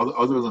Bay.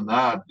 Other than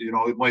that,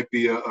 it might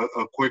be a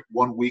quick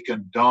 1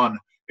 weekend done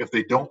if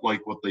they don't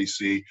like what they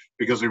see,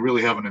 because they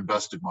really haven't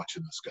invested much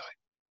in this guy.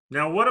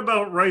 Now, what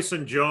about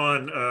Ryson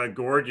John,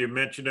 Gord? You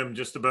mentioned him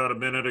just about a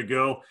minute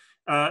ago.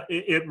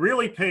 It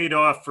really paid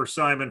off for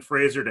Simon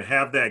Fraser to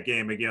have that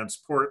game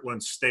against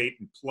Portland State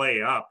and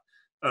play up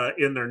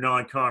in their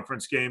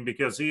non-conference game,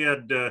 because he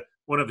had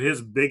one of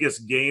his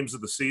biggest games of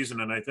the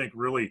season, and I think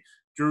really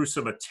drew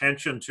some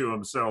attention to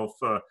himself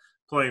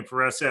playing for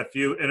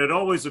SFU. And it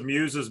always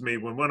amuses me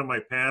when one of my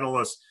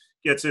panelists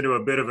gets into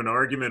a bit of an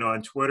argument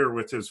on Twitter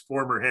with his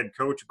former head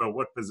coach about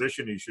what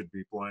position he should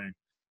be playing.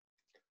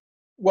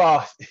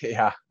 Well,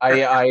 yeah,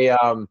 I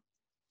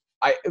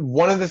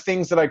one of the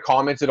things that I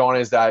commented on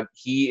is that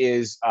he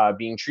is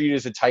being treated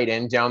as a tight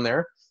end down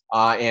there.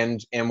 And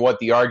what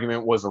the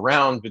argument was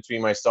around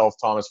between myself,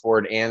 Thomas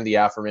Ford, and the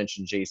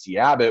aforementioned JC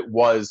Abbott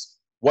was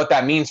what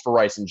that means for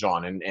Ryson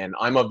John. And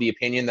I'm of the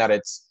opinion that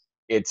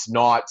it's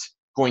not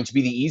going to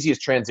be the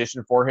easiest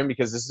transition for him,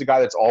 because this is a guy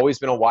that's always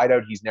been a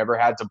wideout. He's never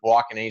had to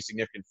block in any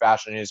significant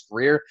fashion in his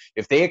career.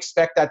 If they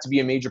expect that to be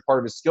a major part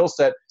of his skill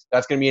set,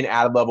 that's going to be an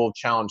added level of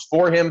challenge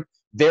for him.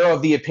 They're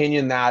of the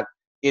opinion that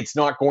it's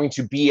not going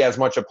to be as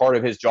much a part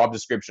of his job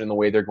description in the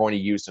way they're going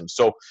to use him.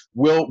 So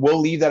we'll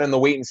leave that in the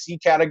wait and see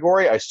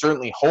category. I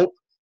certainly hope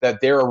that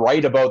they're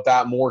right about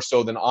that more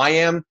so than I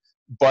am.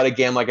 But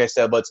again, like I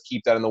said, let's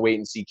keep that in the wait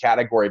and see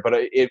category. But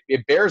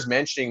it bears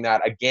mentioning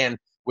that, again,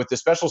 with the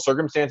special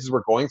circumstances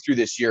we're going through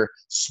this year,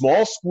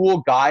 small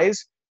school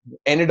guys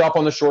ended up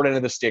on the short end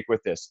of the stick with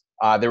this.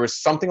 There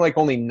was something like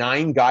only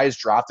 9 guys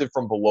drafted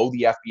from below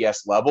the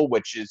FBS level,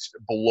 which is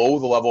below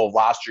the level of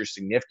last year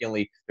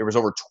significantly. There was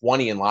over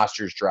 20 in last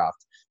year's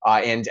draft.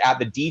 And at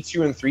the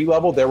D2 and 3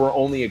 level, there were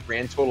only a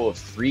grand total of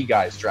 3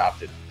 guys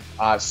drafted.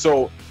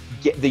 So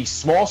the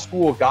small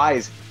school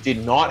guys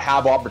did not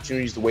have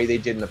opportunities the way they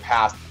did in the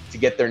past to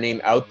get their name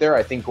out there.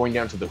 I think going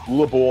down to the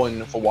Hula Bowl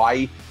in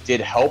Hawaii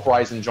did help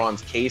Ryson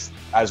John's case,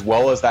 as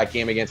well as that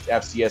game against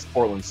FCS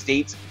Portland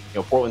State.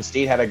 Portland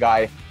State had a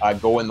guy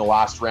go in the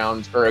last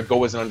round, or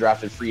go as an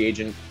undrafted free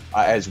agent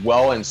as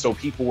well. And so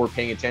people were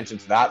paying attention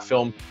to that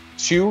film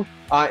too.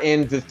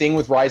 And the thing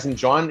with Ryson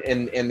John,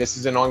 and this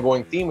is an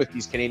ongoing theme with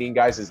these Canadian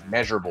guys, is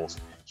measurables.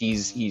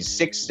 He's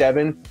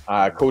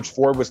 6'7". Coach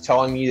Ford was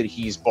telling me that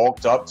he's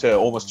bulked up to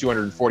almost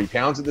 240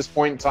 pounds at this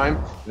point in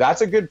time.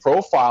 That's a good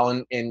profile.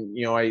 And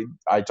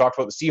I talked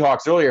about the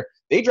Seahawks earlier.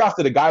 They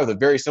drafted a guy with a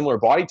very similar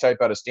body type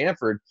out of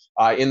Stanford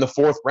in the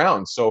 4th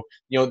round. So,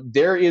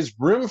 there is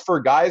room for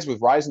guys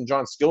with Ryson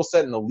John's skill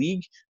set in the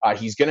league.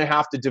 He's going to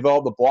have to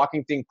develop the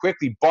blocking thing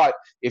quickly. But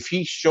if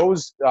he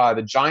shows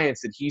the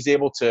Giants that he's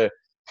able to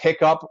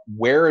pick up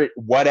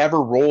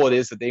whatever role it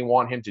is that they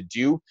want him to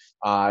do.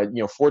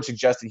 Ford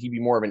suggested he be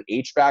more of an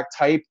H-back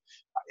type.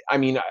 I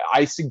mean,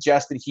 I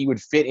suggested he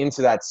would fit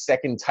into that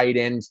second tight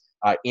end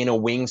in a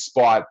wing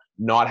spot,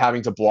 not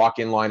having to block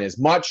in line as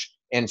much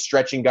and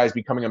stretching guys,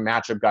 becoming a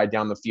matchup guy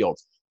down the field.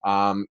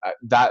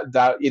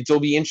 It'll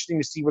be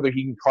interesting to see whether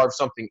he can carve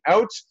something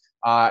out.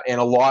 And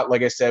a lot,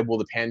 like I said, will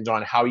depend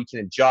on how he can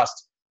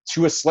adjust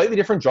to a slightly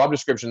different job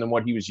description than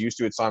what he was used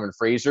to at Simon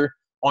Fraser.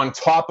 on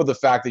top of the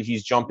fact that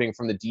he's jumping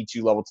from the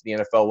D2 level to the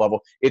NFL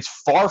level. It's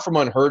far from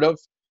unheard of,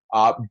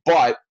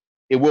 but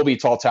it will be a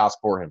tall task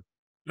for him.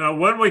 Now,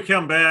 when we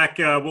come back,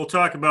 we'll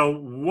talk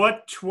about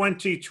what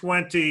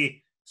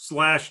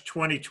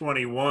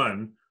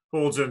 2020/2021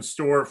 holds in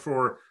store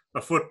for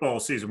a football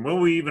season. Will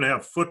we even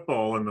have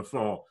football in the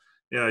fall?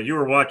 Yeah, you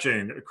are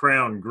watching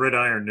Crown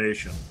Gridiron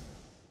Nation.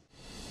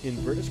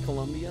 In British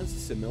Columbia's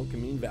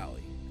Similkameen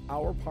Valley,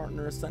 our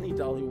partner Sunny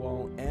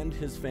Dhaliwal and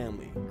his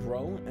family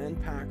grow and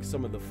pack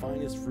some of the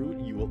finest fruit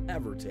you will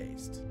ever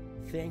taste.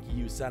 Thank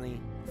you, Sunny,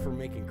 for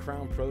making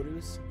Crown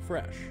produce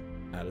fresh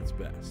at its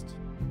best.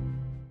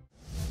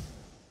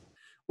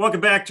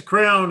 Welcome back to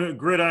Crown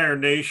Gridiron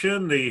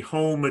Nation, the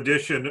home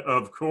edition,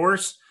 of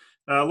course.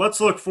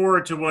 Let's look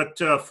forward to what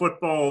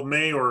football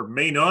may or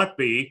may not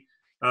be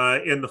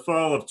in the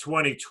fall of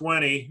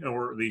 2020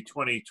 or the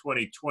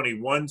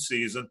 2020-21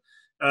 season.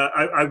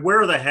 I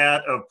wear the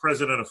hat of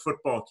President of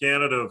Football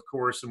Canada, of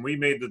course, and we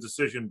made the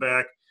decision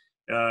back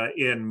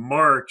in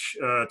March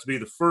to be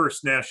the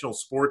first national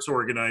sports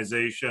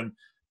organization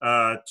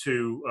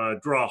to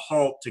draw a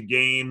halt to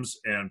games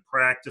and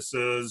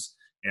practices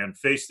and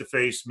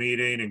face-to-face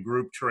meeting and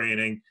group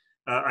training.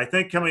 I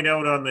think coming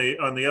out on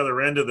the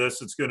other end of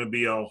this, it's going to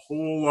be a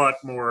whole lot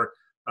more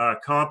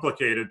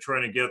complicated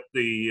trying to get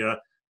the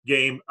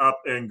game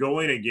up and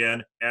going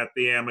again at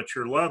the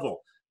amateur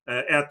level.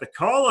 At the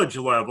college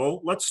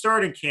level, let's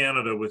start in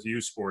Canada with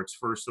U Sports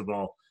first of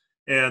all.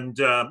 And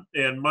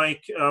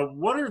Mike,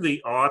 what are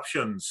the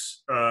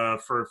options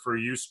for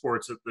U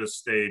Sports at this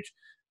stage?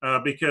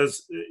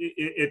 Because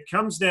it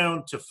comes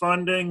down to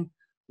funding,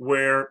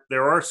 where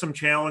there are some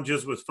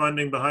challenges with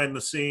funding behind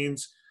the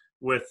scenes,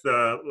 with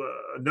a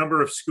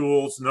number of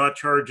schools not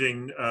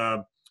charging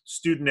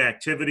student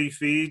activity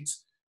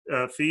fees,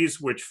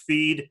 which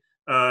feed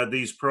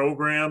these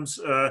programs,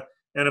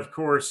 and of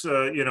course,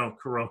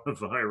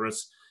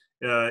 coronavirus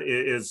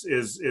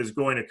is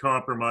going to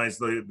compromise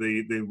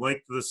the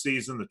length of the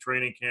season, the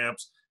training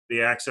camps,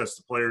 the access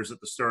to players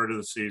at the start of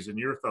the season.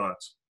 Your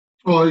thoughts?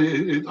 Well,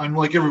 I'm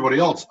like everybody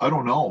else. I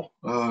don't know.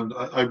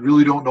 I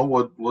really don't know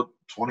what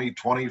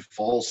 2020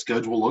 fall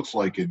schedule looks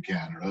like in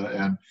Canada.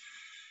 And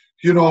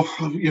you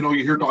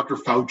hear Dr.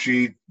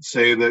 Fauci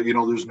say that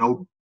there's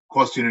no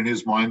question in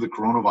his mind that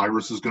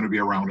coronavirus is going to be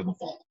around in the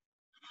fall.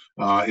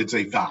 It's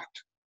a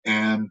fact.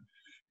 And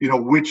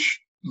which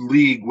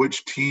league,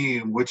 which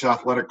team, which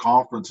athletic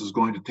conference is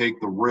going to take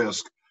the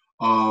risk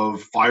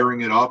of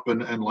firing it up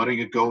and letting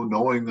it go,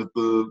 knowing that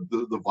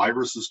the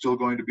virus is still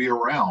going to be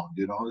around?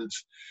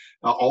 It's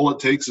all it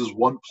takes is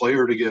one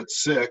player to get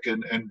sick,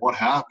 and what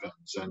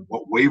happens, and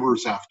what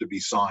waivers have to be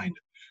signed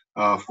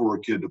for a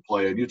kid to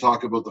play. And you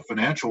talk about the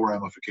financial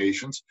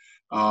ramifications.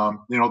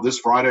 This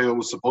Friday I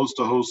was supposed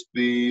to host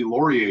the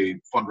Laurier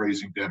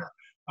fundraising dinner.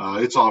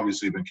 It's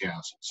obviously been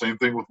canceled. Same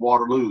thing with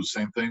Waterloo.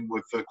 Same thing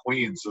with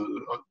Queens.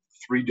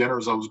 3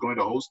 dinners I was going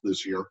to host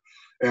this year,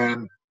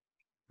 and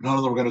none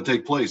of them are going to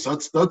take place.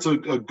 That's a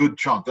good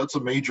chunk. That's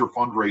a major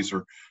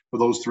fundraiser for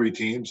those 3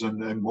 teams,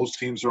 and most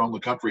teams around the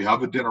country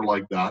have a dinner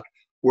like that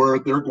where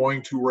they're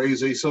going to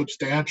raise a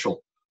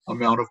substantial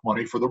amount of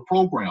money for the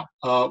program.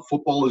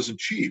 Football isn't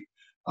cheap,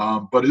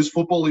 but is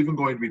football even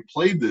going to be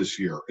played this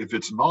year? If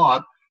it's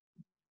not,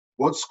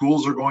 what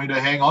schools are going to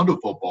hang on to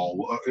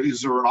football?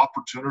 Is there an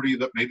opportunity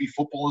that maybe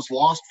football is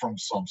lost from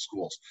some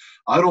schools?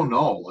 I don't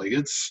know. Like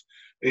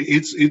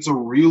it's a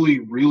really,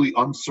 really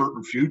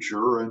uncertain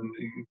future, and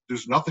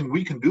there's nothing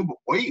we can do but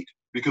wait,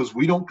 because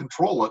we don't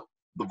control it.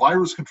 The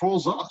virus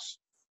controls us.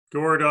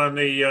 Gord, on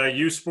the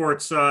U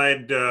Sports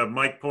side,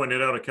 Mike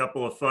pointed out a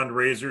couple of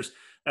fundraisers.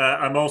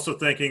 I'm also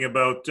thinking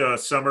about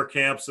summer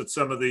camps that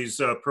some of these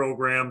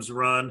programs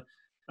run.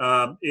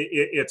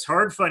 It's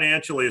hard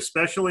financially,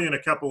 especially in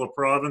a couple of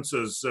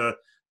provinces.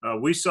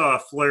 We saw a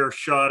flare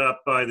shot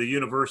up by the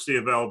University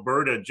of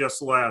Alberta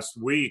just last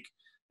week,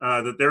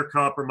 that they're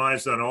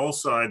compromised on all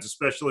sides,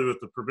 especially with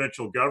the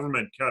provincial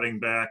government cutting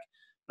back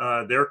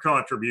their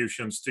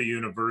contributions to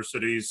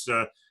universities.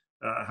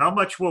 How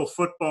much will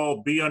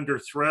football be under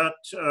threat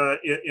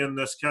in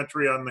this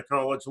country on the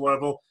college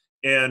level?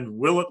 And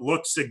will it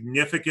look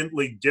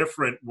significantly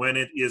different when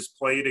it is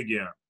played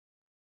again?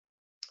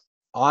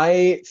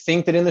 I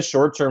think that in the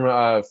short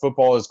term,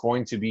 football is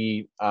going to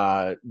be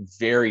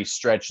very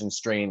stretched and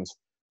strained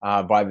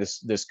by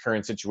this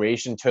current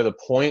situation, to the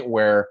point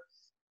where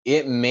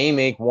it may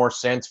make more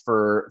sense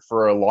for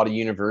a lot of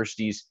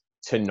universities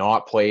to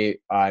not play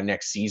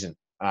next season.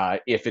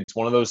 If it's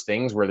one of those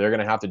things where they're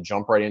going to have to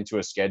jump right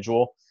into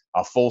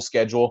a full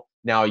schedule.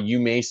 Now, you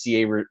may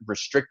see a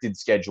restricted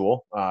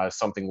schedule,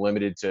 something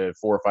limited to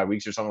 4 or 5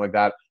 weeks or something like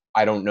that.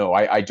 I don't know.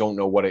 I don't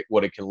know what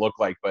it can look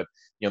like, but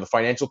the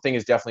financial thing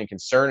is definitely a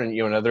concern. And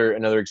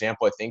another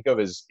example I think of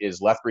is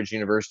Lethbridge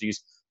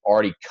University's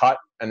already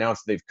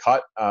announced they've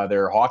cut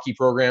their hockey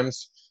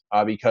programs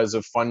because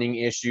of funding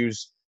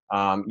issues.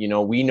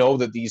 We know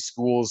that these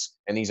schools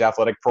and these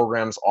athletic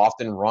programs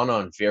often run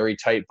on very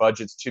tight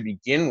budgets to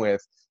begin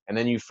with, and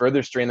then you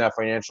further strain that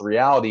financial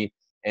reality,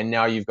 and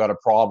now you've got a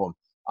problem.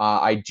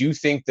 I do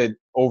think that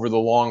over the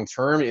long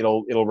term,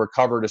 it'll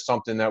recover to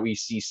something that we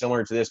see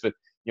similar to this. But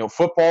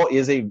football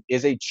is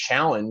a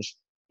challenge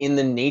in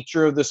the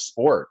nature of the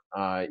sport.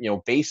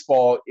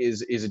 Baseball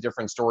is a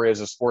different story as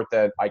a sport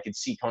that I could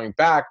see coming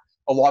back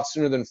a lot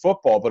sooner than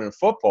football. But in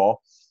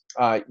football,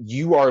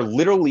 you are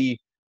literally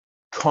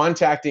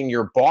contacting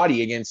your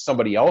body against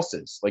somebody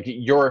else's. Like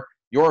your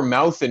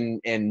mouth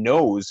and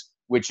nose,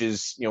 which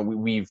is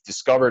we've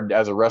discovered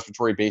as a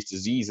respiratory based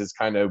disease, is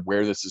kind of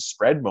where this is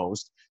spread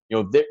most.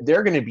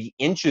 They're going to be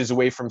inches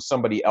away from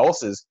somebody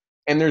else's,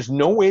 and there's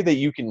no way that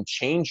you can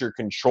change or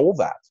control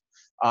that.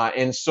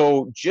 And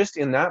so just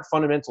in that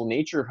fundamental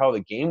nature of how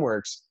the game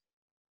works,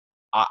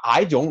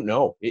 I don't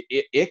know.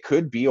 It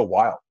could be a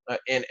while.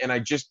 And I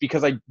just,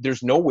 because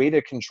there's no way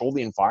to control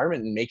the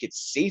environment and make it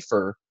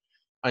safer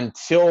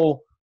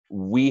until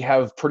we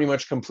have pretty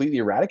much completely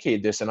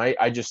eradicated this. And I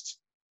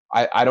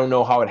don't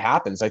know how it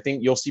happens. I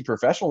think you'll see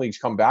professional leagues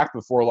come back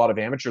before a lot of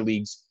amateur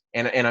leagues.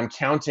 And I'm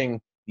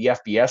counting the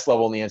FBS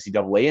level in the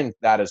NCAA in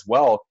that as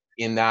well,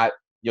 in that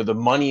the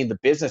money and the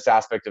business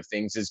aspect of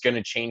things is going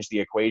to change the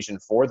equation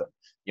for them.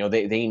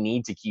 They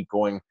need to keep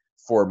going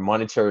for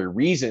monetary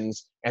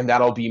reasons, and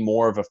that'll be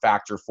more of a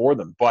factor for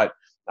them. But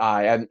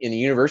in the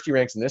university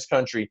ranks in this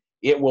country,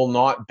 it will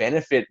not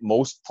benefit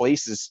most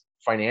places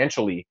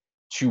financially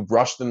to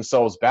rush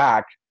themselves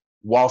back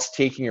whilst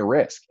taking a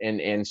risk.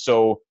 And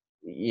so,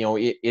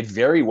 it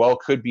very well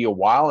could be a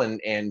while.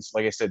 And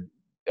like I said,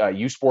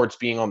 U Sports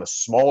being on the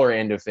smaller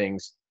end of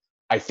things,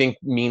 I think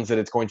means that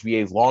it's going to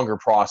be a longer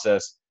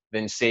process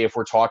than, say, if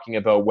we're talking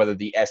about whether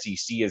the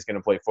SEC is going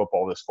to play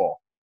football this fall.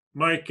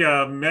 Mike,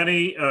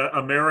 many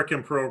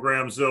American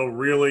programs, though,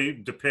 really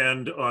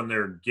depend on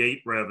their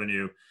gate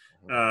revenue.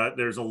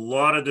 There's a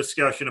lot of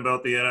discussion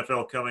about the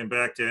NFL coming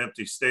back to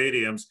empty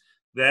stadiums.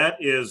 That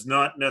is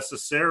not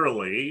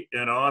necessarily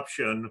an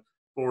option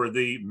for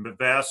the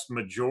vast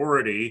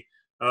majority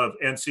of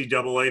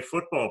NCAA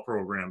football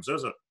programs,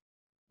 is it?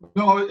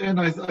 No, and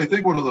I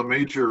think one of the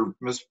major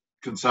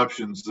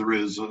misconceptions there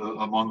is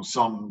among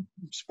some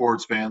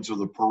sports fans or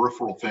the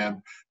peripheral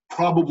fan,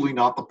 probably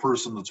not the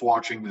person that's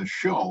watching this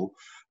show,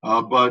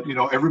 but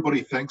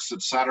everybody thinks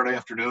that Saturday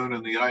afternoon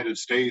in the United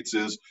States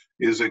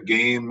is a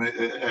game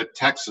at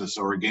Texas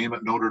or a game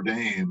at Notre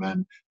Dame,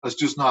 and that's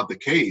just not the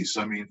case.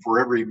 I mean, for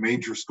every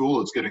major school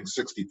that's getting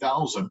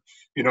 60,000,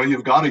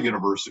 you've got a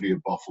University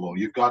of Buffalo,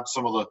 you've got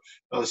some of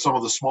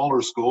the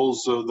smaller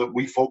schools that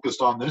we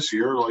focused on this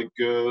year, like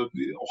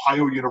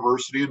Ohio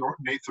University and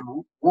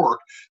Nathan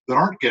Rourke, that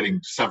aren't getting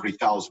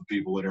 70,000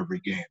 people at every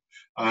game.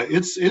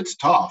 It's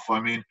tough. I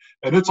mean,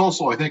 and it's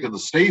also, I think, in the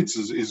States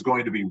is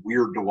going to be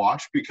weird to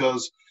watch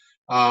because,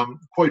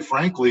 quite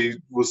frankly,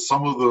 with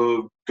some of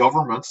the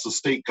governments, the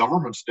state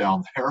governments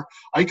down there,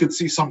 I could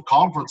see some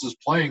conferences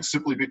playing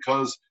simply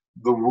because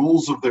the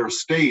rules of their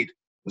state,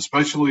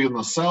 especially in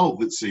the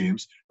South, it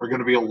seems, are going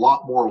to be a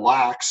lot more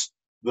lax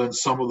than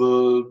some of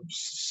the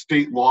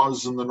state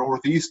laws in the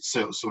Northeast,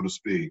 so to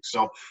speak.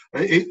 So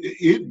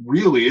it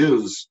really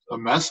is a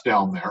mess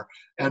down there.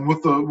 And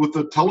with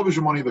the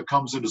television money that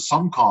comes into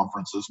some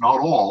conferences, not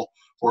all,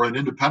 or an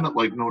independent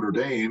like Notre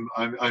Dame,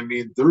 I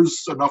mean,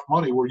 there's enough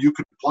money where you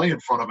could play in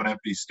front of an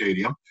empty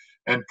stadium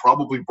and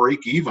probably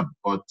break even.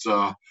 But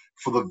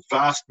for the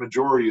vast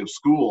majority of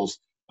schools,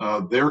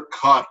 their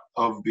cut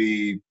of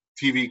the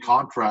TV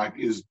contract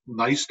is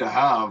nice to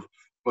have,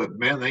 but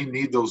man, they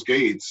need those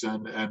gates,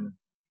 and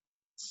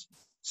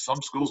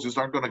some schools just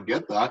aren't going to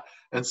get that,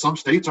 and some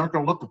states aren't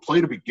going to let them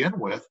play to begin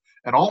with.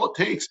 And all it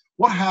takes,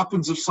 what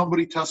happens if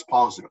somebody tests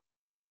positive?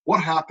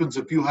 What happens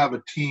if you have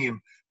a team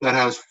that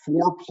has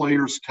 4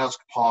 players test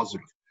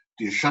positive?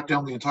 Do you shut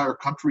down the entire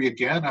country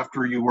again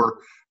after you were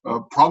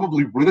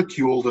probably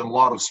ridiculed in a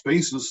lot of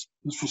spaces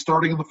for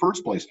starting in the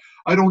first place?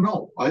 I don't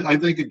know. I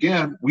think,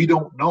 again, we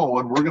don't know,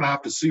 and we're going to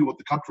have to see what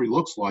the country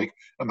looks like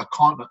and the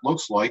continent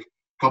looks like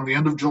come the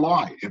end of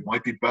July. It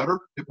might be better.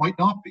 It might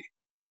not be.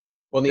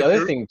 Well, the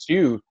other thing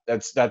too,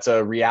 that's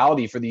a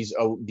reality for these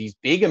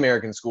big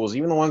American schools,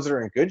 even the ones that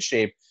are in good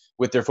shape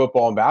with their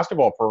football and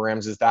basketball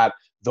programs, is that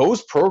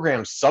those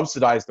programs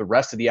subsidize the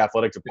rest of the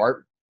athletic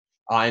department.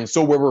 And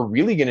so where we're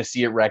really going to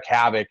see it wreak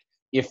havoc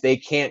if they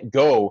can't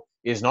go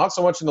is not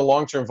so much in the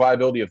long-term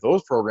viability of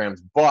those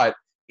programs, but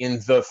in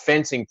the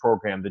fencing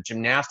program, the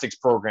gymnastics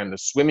program, the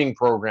swimming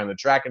program, the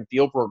track and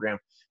field program,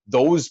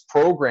 those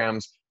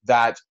programs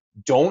that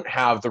don't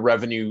have the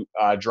revenue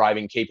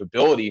driving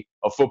capability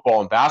of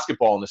football and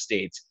basketball in the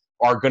States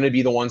are going to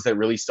be the ones that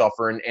really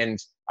suffer. And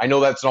I know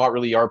that's not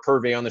really our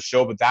purvey on the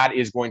show, but that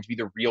is going to be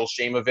the real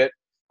shame of it,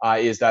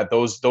 is that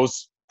those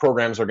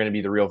programs are going to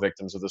be the real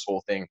victims of this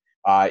whole thing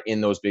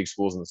in those big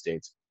schools in the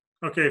States.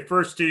 Okay,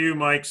 first to you,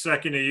 Mike,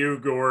 second to you,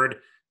 Gord.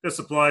 This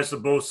applies to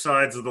both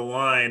sides of the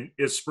line.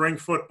 Is spring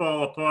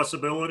football a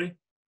possibility,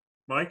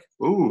 Mike?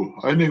 Ooh,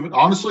 I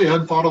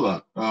hadn't thought of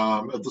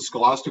that at the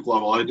scholastic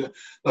level.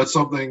 That's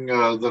something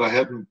that I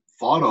hadn't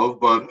thought of,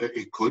 but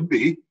it could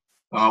be.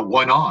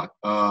 Why not?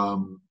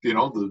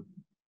 The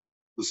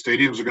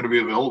stadiums are going to be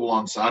available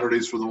on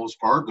Saturdays for the most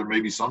part. There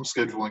may be some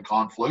scheduling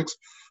conflicts,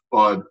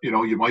 but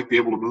you might be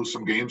able to move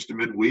some games to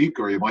midweek,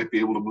 or you might be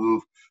able to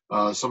move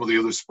some of the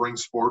other spring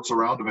sports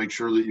around to make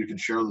sure that you can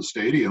share the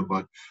stadium.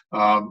 But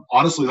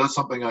honestly, that's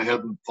something I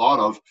hadn't thought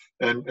of,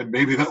 and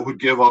maybe that would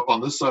give up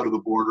on this side of the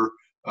border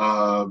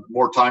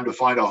more time to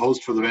find a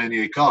host for the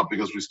Vanier Cup,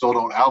 because we still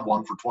don't have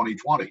one for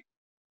 2020.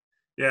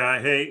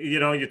 Yeah, hey,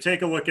 you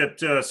take a look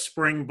at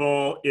spring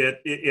ball.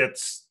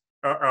 It's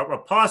a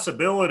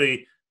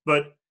possibility,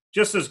 but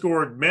just as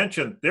Gord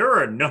mentioned, there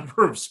are a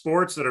number of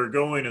sports that are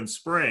going in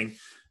spring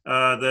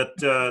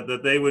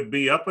that they would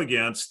be up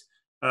against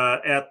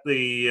at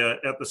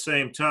the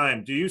same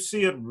time. Do you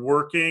see it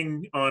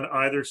working on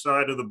either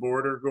side of the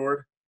border,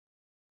 Gord?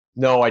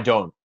 No, I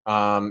don't.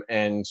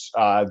 And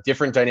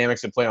different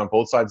dynamics at play on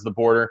both sides of the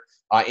border.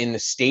 In the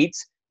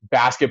States,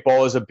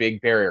 basketball is a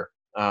big barrier.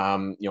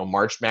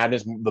 March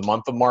Madness, the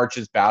month of March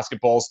is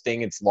basketball's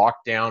thing. It's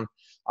locked down.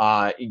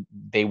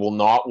 They will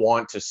not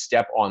want to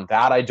step on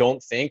that, I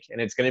don't think.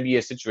 And it's going to be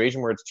a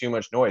situation where it's too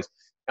much noise.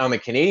 On the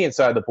Canadian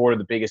side of the border,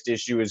 the biggest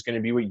issue is going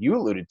to be what you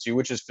alluded to,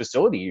 which is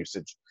facility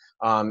usage.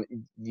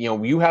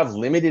 You have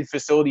limited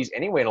facilities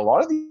anyway, and a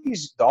lot of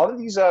these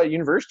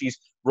universities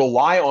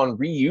rely on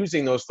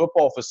reusing those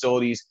football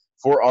facilities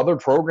for other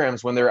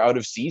programs when they're out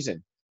of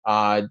season.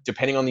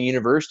 Depending on the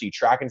university,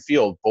 track and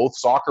field, both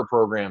soccer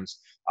programs,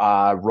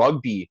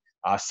 rugby.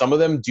 Some of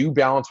them do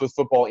balance with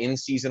football in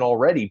season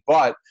already,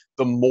 but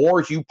the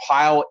more you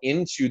pile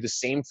into the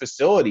same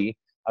facility,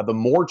 the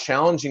more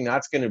challenging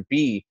that's going to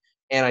be.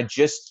 And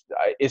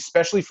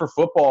especially for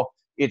football,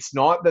 it's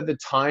not that the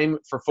time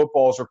for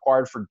football is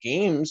required for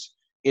games.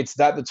 It's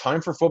that the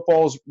time for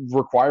football is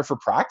required for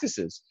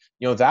practices.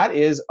 That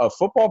is, a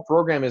football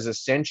program is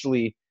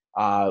essentially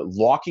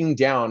locking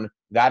down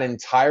that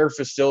entire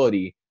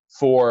facility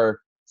for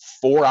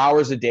 4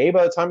 hours a day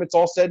by the time it's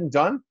all said and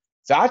done.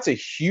 That's a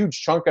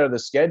huge chunk out of the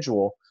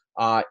schedule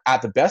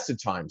at the best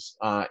of times.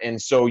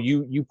 And so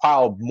you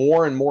pile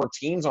more and more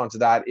teams onto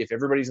that. If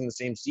everybody's in the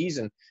same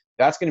season,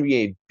 that's going to be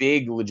a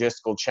big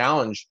logistical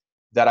challenge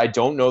that I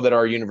don't know that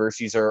our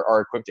universities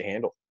are equipped to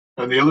handle.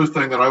 And the other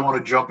thing that I want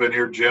to jump in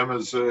here, Jim,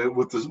 is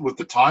with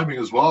the timing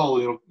as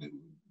well.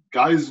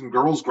 Guys and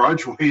girls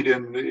graduate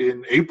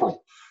in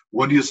April.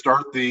 When do you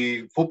start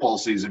the football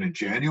season? In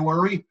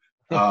January?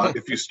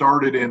 If you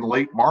started in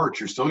late March,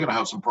 you're still going to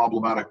have some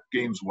problematic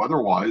games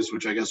weather-wise,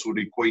 which I guess would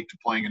equate to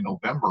playing in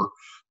November.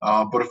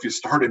 But if you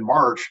start in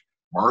March,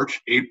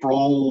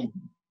 April,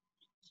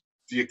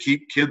 do you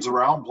keep kids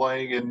around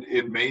playing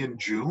in May and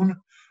June?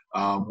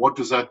 What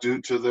does that do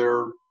to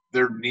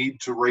their need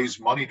to raise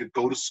money to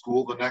go to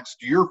school the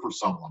next year for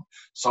someone?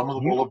 Some of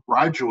them will have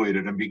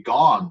graduated and be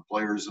gone,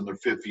 players in their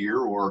fifth year,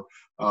 or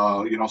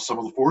some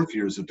of the fourth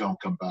years that don't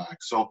come back.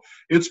 So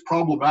it's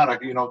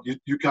problematic.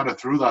 You kind of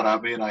threw that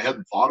at me, and I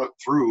hadn't thought it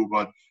through,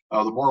 but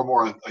the more and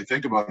more I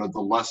think about it,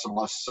 the less and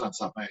less sense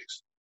that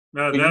makes.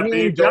 Now, that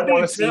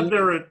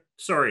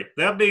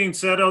being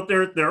said, out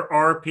there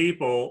are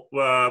people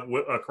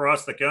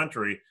across the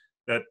country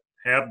that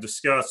have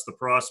discussed the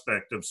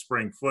prospect of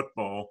spring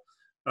football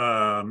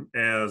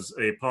as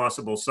a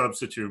possible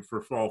substitute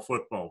for fall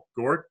football.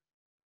 Gord?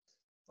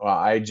 Well,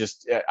 I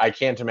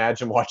can't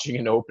imagine watching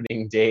an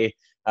opening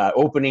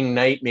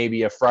night,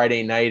 maybe a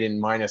Friday night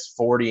in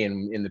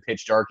 -40 in the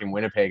pitch dark in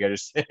Winnipeg. I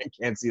just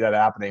can't see that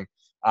happening.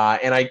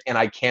 And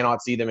I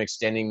cannot see them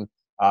extending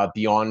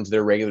beyond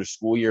their regular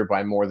school year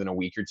by more than a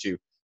week or two.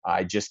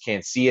 I just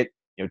can't see it.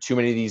 Too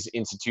many of these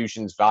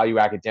institutions value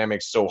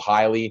academics so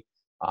highly.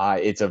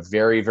 It's a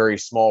very, very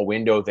small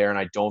window there, and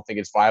I don't think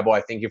it's viable. I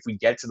think if we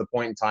get to the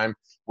point in time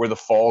where the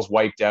fall's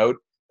wiped out,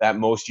 that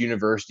most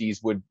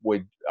universities would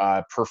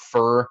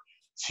prefer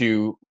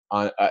to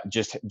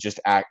just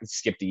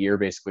skip the year,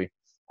 basically.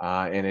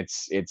 And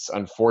it's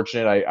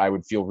unfortunate. I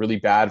would feel really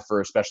bad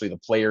for especially the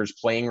players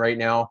playing right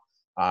now.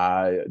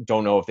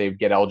 Don't know if they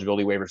get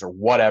eligibility waivers or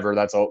whatever.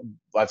 That's a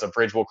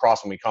bridge we'll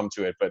cross when we come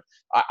to it. But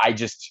I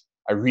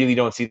really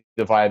don't see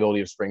the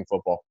viability of spring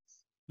football.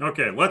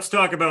 Okay, let's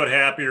talk about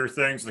happier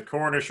things. The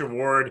Cornish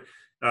Award,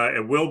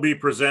 it will be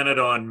presented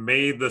on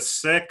May the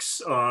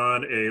 6th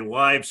on a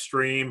live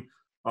stream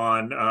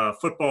on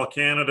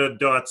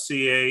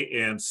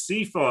footballcanada.ca and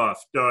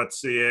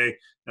cfof.ca.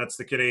 That's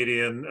the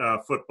Canadian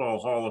Football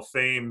Hall of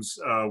Fame's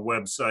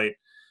website.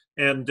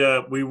 And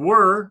we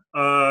were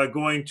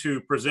going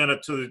to present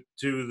it to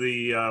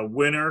the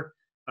winner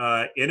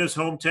in his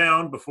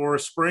hometown before a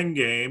spring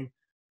game,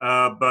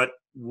 but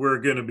we're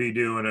going to be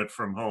doing it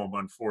from home,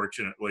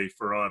 unfortunately,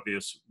 for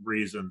obvious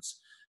reasons.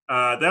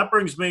 That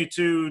brings me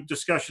to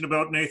discussion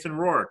about Nathan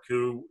Rourke,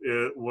 who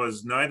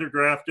was neither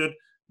drafted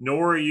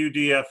nor a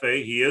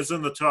UDFA. He is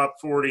in the top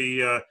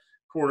 40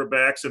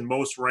 quarterbacks in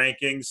most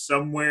rankings,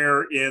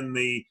 somewhere in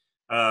the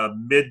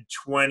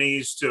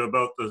mid-20s to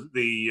about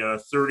the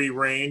 30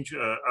 range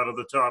out of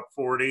the top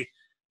 40.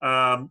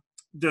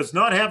 Does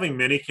not having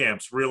mini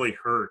camps really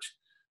hurt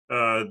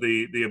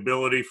the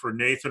ability for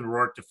Nathan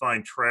Rourke to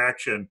find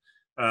traction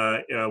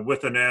with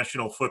the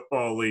National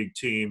Football League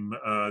team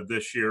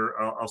this year?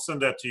 I'll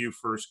send that to you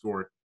first,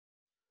 Gord.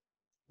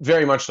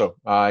 Very much so.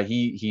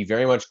 He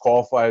very much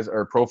qualifies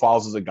or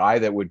profiles as a guy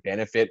that would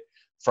benefit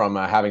from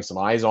having some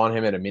eyes on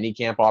him at a mini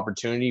camp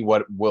opportunity.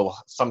 What will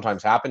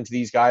sometimes happen to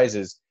these guys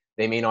is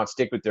they may not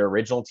stick with their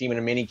original team in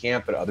a mini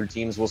camp, but other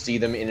teams will see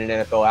them in an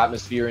NFL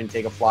atmosphere and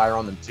take a flyer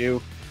on them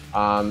too.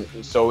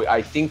 So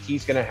I think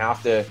he's going to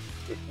have to,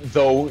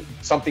 though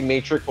something may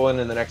trickle in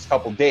the next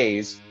couple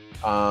days.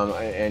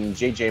 And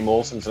JJ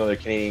Molson's another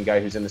Canadian guy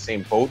who's in the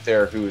same boat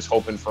there, who is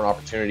hoping for an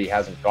opportunity,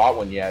 hasn't got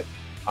one yet.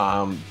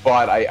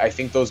 But I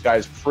think those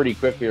guys pretty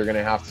quickly are going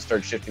to have to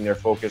start shifting their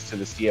focus to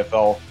the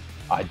CFL,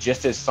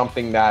 just as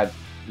something that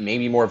may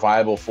be more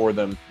viable for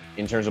them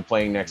in terms of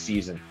playing next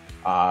season.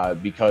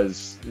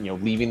 Because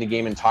leaving the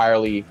game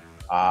entirely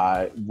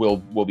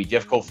will be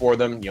difficult for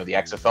them. The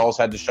XFL's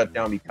had to shut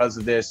down because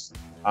of this.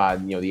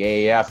 The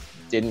AAF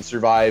didn't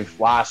survive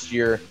last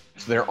year,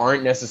 so there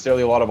aren't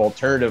necessarily a lot of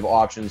alternative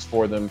options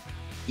for them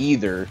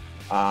either.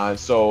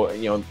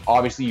 So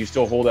obviously you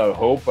still hold out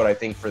hope, but I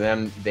think for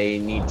them, they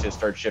need to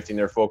start shifting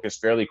their focus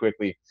fairly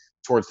quickly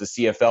towards the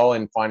CFL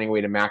and finding a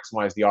way to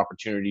maximize the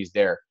opportunities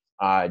there.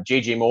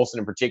 JJ Molson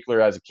in particular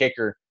as a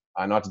kicker,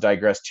 not to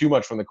digress too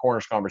much from the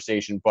Cornish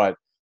conversation, but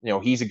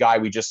he's a guy.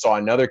 We just saw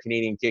another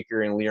Canadian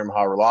kicker in Liam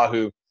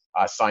Hawrylahu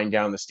signed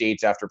down in the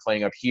States after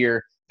playing up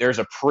here. There's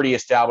a pretty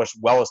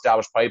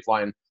well-established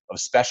pipeline of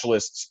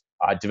specialists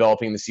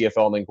developing the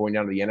CFL and then going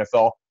down to the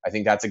NFL. I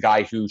think that's a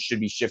guy who should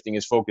be shifting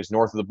his focus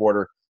north of the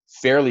border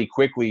fairly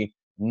quickly,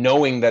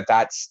 knowing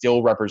that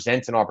still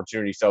represents an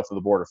opportunity south of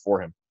the border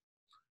for him.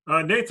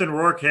 Nathan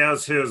Rourke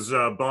has his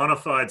bona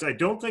fides. I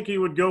don't think he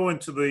would go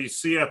into the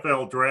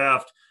CFL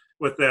draft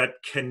with that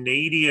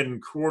Canadian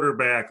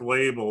quarterback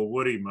label,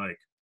 would he, Mike?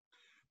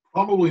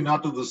 Probably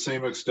not to the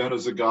same extent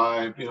as a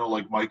guy,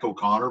 like Mike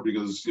O'Connor,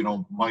 because,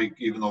 Mike,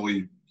 even though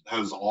he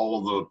has all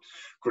of the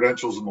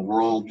credentials in the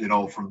world,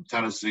 from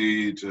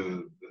Tennessee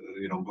to,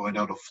 going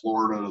down to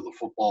Florida to the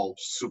football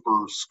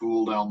super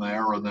school down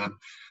there, and then,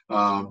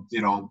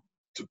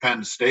 to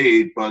Penn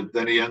State, but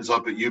then he ends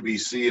up at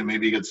UBC and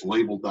maybe gets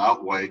labeled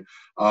that way,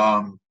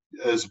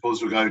 as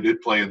opposed to a guy who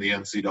did play in the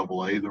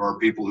NCAA. There are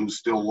people who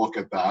still look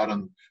at that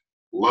and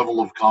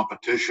level of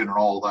competition and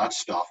all of that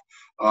stuff.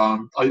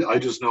 I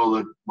just know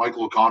that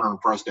Michael O'Connor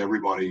impressed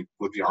everybody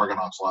with the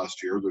Argonauts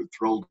last year. They're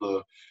thrilled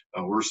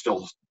we're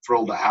still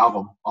thrilled to have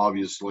him,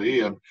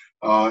 obviously, and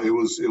it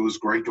was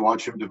great to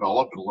watch him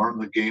develop and learn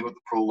the game at the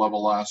pro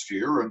level last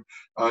year. And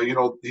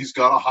he's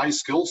got a high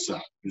skill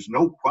set. There's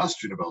no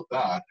question about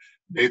that.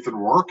 Nathan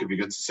Rourke, if he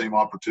gets the same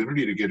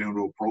opportunity to get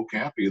into a pro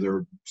camp,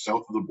 either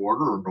south of the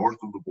border or north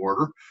of the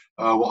border,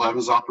 will have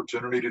his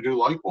opportunity to do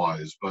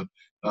likewise. But,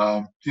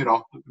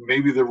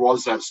 maybe there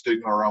was that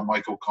stigma around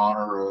Mike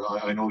O'Connor.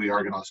 I know the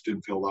Argonauts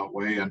didn't feel that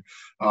way. And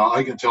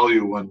I can tell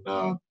you when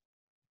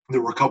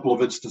there were a couple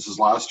of instances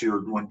last year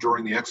when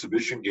during the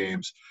exhibition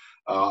games,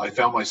 I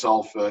found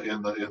myself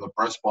in the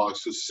press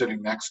box just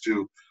sitting next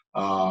to,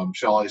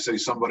 shall I say,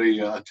 somebody,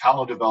 a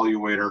talent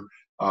evaluator,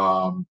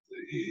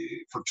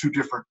 for two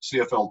different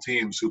CFL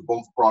teams who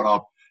both brought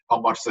up how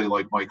much they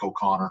like Mike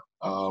O'Connor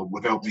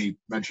without me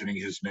mentioning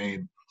his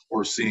name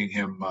or seeing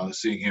him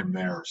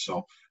there.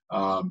 So,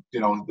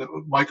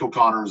 Mike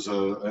O'Connor is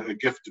a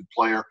gifted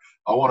player.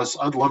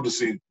 I'd love to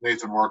see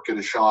Nathan Rourke get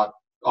a shot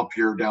up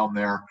here, down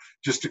there,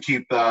 just to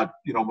keep that,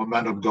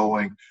 momentum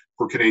going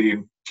for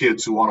Canadian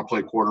kids who want to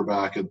play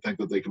quarterback and think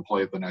that they can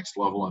play at the next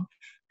level. And,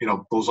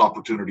 those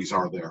opportunities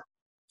are there.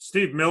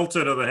 Steve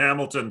Milton of the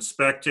Hamilton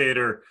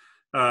Spectator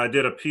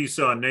did a piece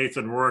on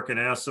Nathan Rourke and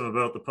asked him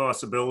about the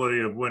possibility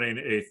of winning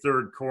a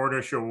third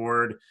Cornish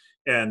award.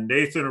 And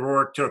Nathan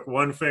Rourke took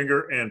one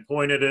finger and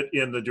pointed it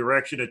in the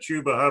direction of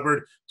Chuba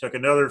Hubbard, took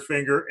another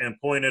finger and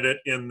pointed it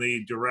in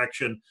the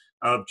direction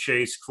of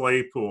Chase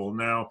Claypool.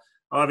 Now,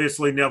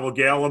 obviously, Neville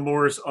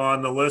Gallimore's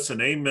on the list, and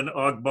Eamon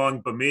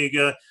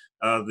Ogbongbemiga,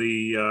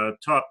 the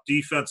top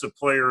defensive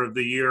player of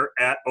the year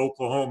at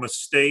Oklahoma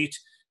State,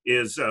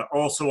 is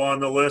also on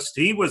the list.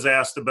 He was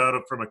asked about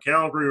it from a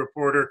Calgary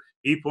reporter.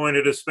 He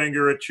pointed his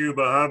finger at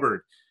Chuba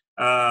Hubbard.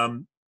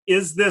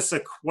 Is this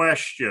a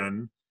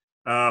question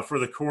for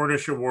the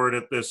Cornish Award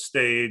at this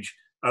stage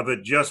of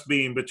it just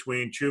being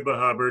between Chuba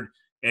Hubbard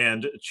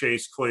and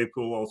Chase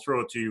Claypool? I'll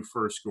throw it to you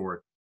first, Gord.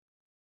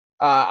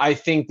 I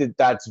think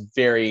that's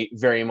very,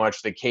 very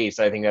much the case.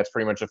 I think that's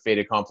pretty much a fait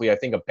accompli. I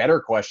think a better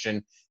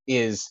question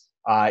is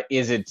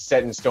it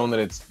set in stone that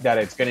it's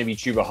going to be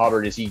Chuba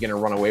Hubbard? Is he going to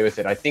run away with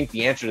it? I think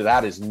the answer to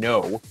that is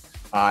no.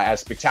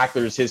 As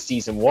spectacular as his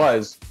season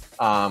was,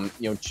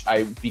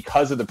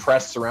 because of the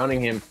press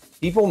surrounding him,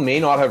 people may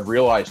not have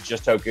realized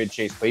just how good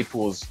Chase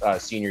Claypool's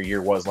senior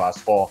year was last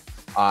fall.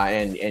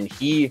 And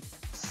he,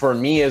 for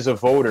me as a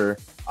voter,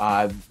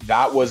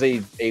 that was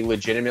a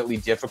legitimately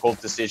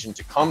difficult decision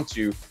to come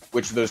to,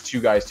 which of those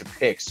two guys to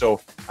pick. So,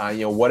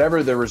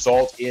 whatever the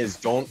result is,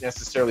 don't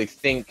necessarily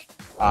think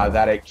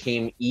that it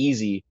came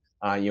easy.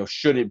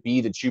 Should it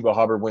be that Chuba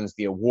Hubbard wins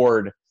the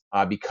award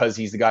because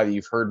he's the guy that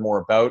you've heard more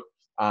about?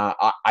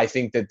 I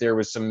think that there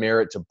was some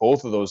merit to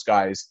both of those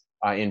guys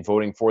in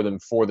voting for them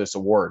for this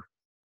award.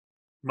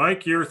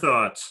 Mike, your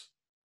thoughts?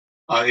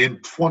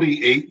 In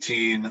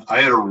 2018,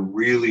 I had a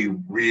really,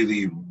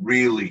 really,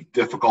 really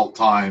difficult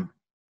time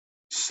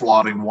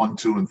slotting 1,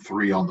 2, and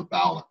 3 on the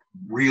ballot.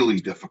 Really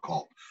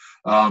difficult.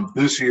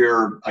 This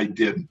year, I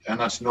didn't, and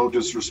that's no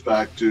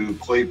disrespect to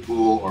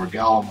Claypool or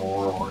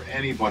Gallimore or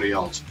anybody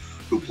else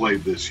who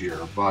played this year,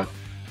 but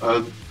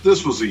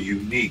this was a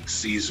unique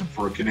season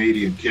for a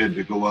Canadian kid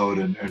to go out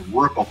and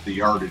rip up the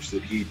yardage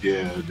that he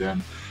did.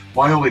 And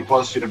my only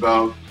question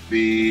about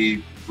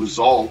the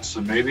results,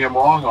 and maybe I'm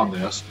wrong on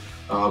this,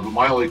 but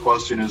my only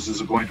question is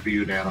it going to be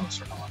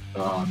unanimous or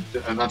not?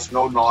 And that's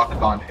no knock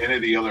on any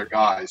of the other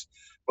guys,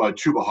 but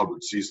Chuba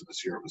Hubbard's season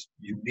this year was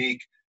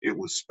unique. It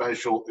was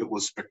special. It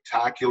was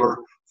spectacular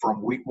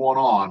from week 1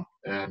 on.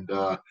 And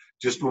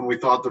just when we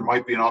thought there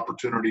might be an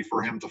opportunity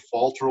for him to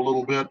falter a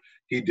little bit,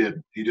 he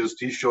didn't.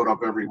 He showed up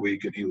every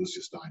week, and he was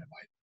just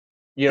dynamite.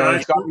 You know,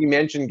 it's got to be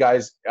mentioned,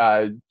 guys,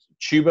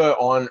 Chuba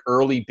on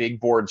early big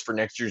boards for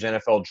next year's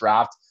NFL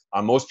draft.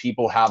 Most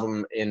people have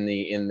him in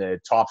the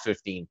top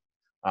 15,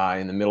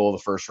 in the middle of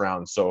the first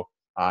round. So,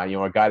 you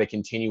know, a guy to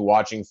continue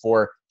watching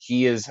for.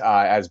 He is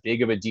as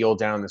big of a deal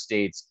down in the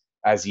States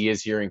as he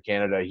is here in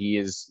Canada.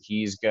 He's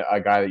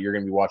a guy that you're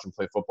going to be watching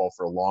play football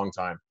for a long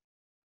time.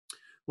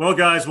 Well,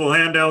 guys, we'll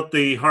hand out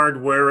the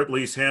hardware, at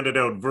least hand it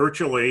out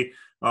virtually,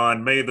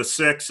 on May the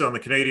 6th on the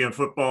Canadian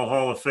Football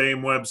Hall of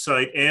Fame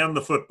website and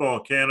the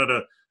Football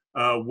Canada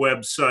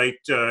website.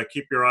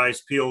 Keep your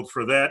eyes peeled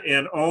for that.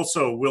 And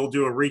also, we'll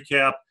do a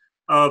recap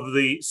of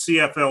the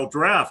CFL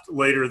draft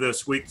later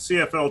this week.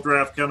 CFL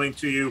draft coming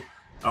to you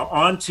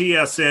on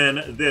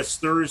TSN this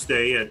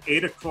Thursday at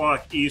 8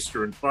 o'clock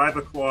Eastern, 5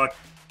 o'clock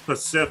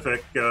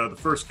Pacific, the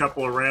first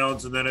couple of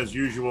rounds. And then, as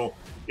usual,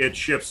 it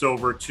shifts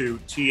over to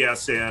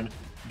TSN.ca.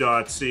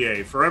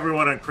 For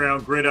everyone on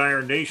Crown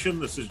Gridiron Nation,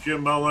 this is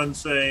Jim Mullen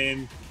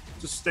saying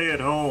just stay at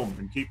home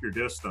and keep your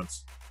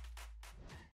distance.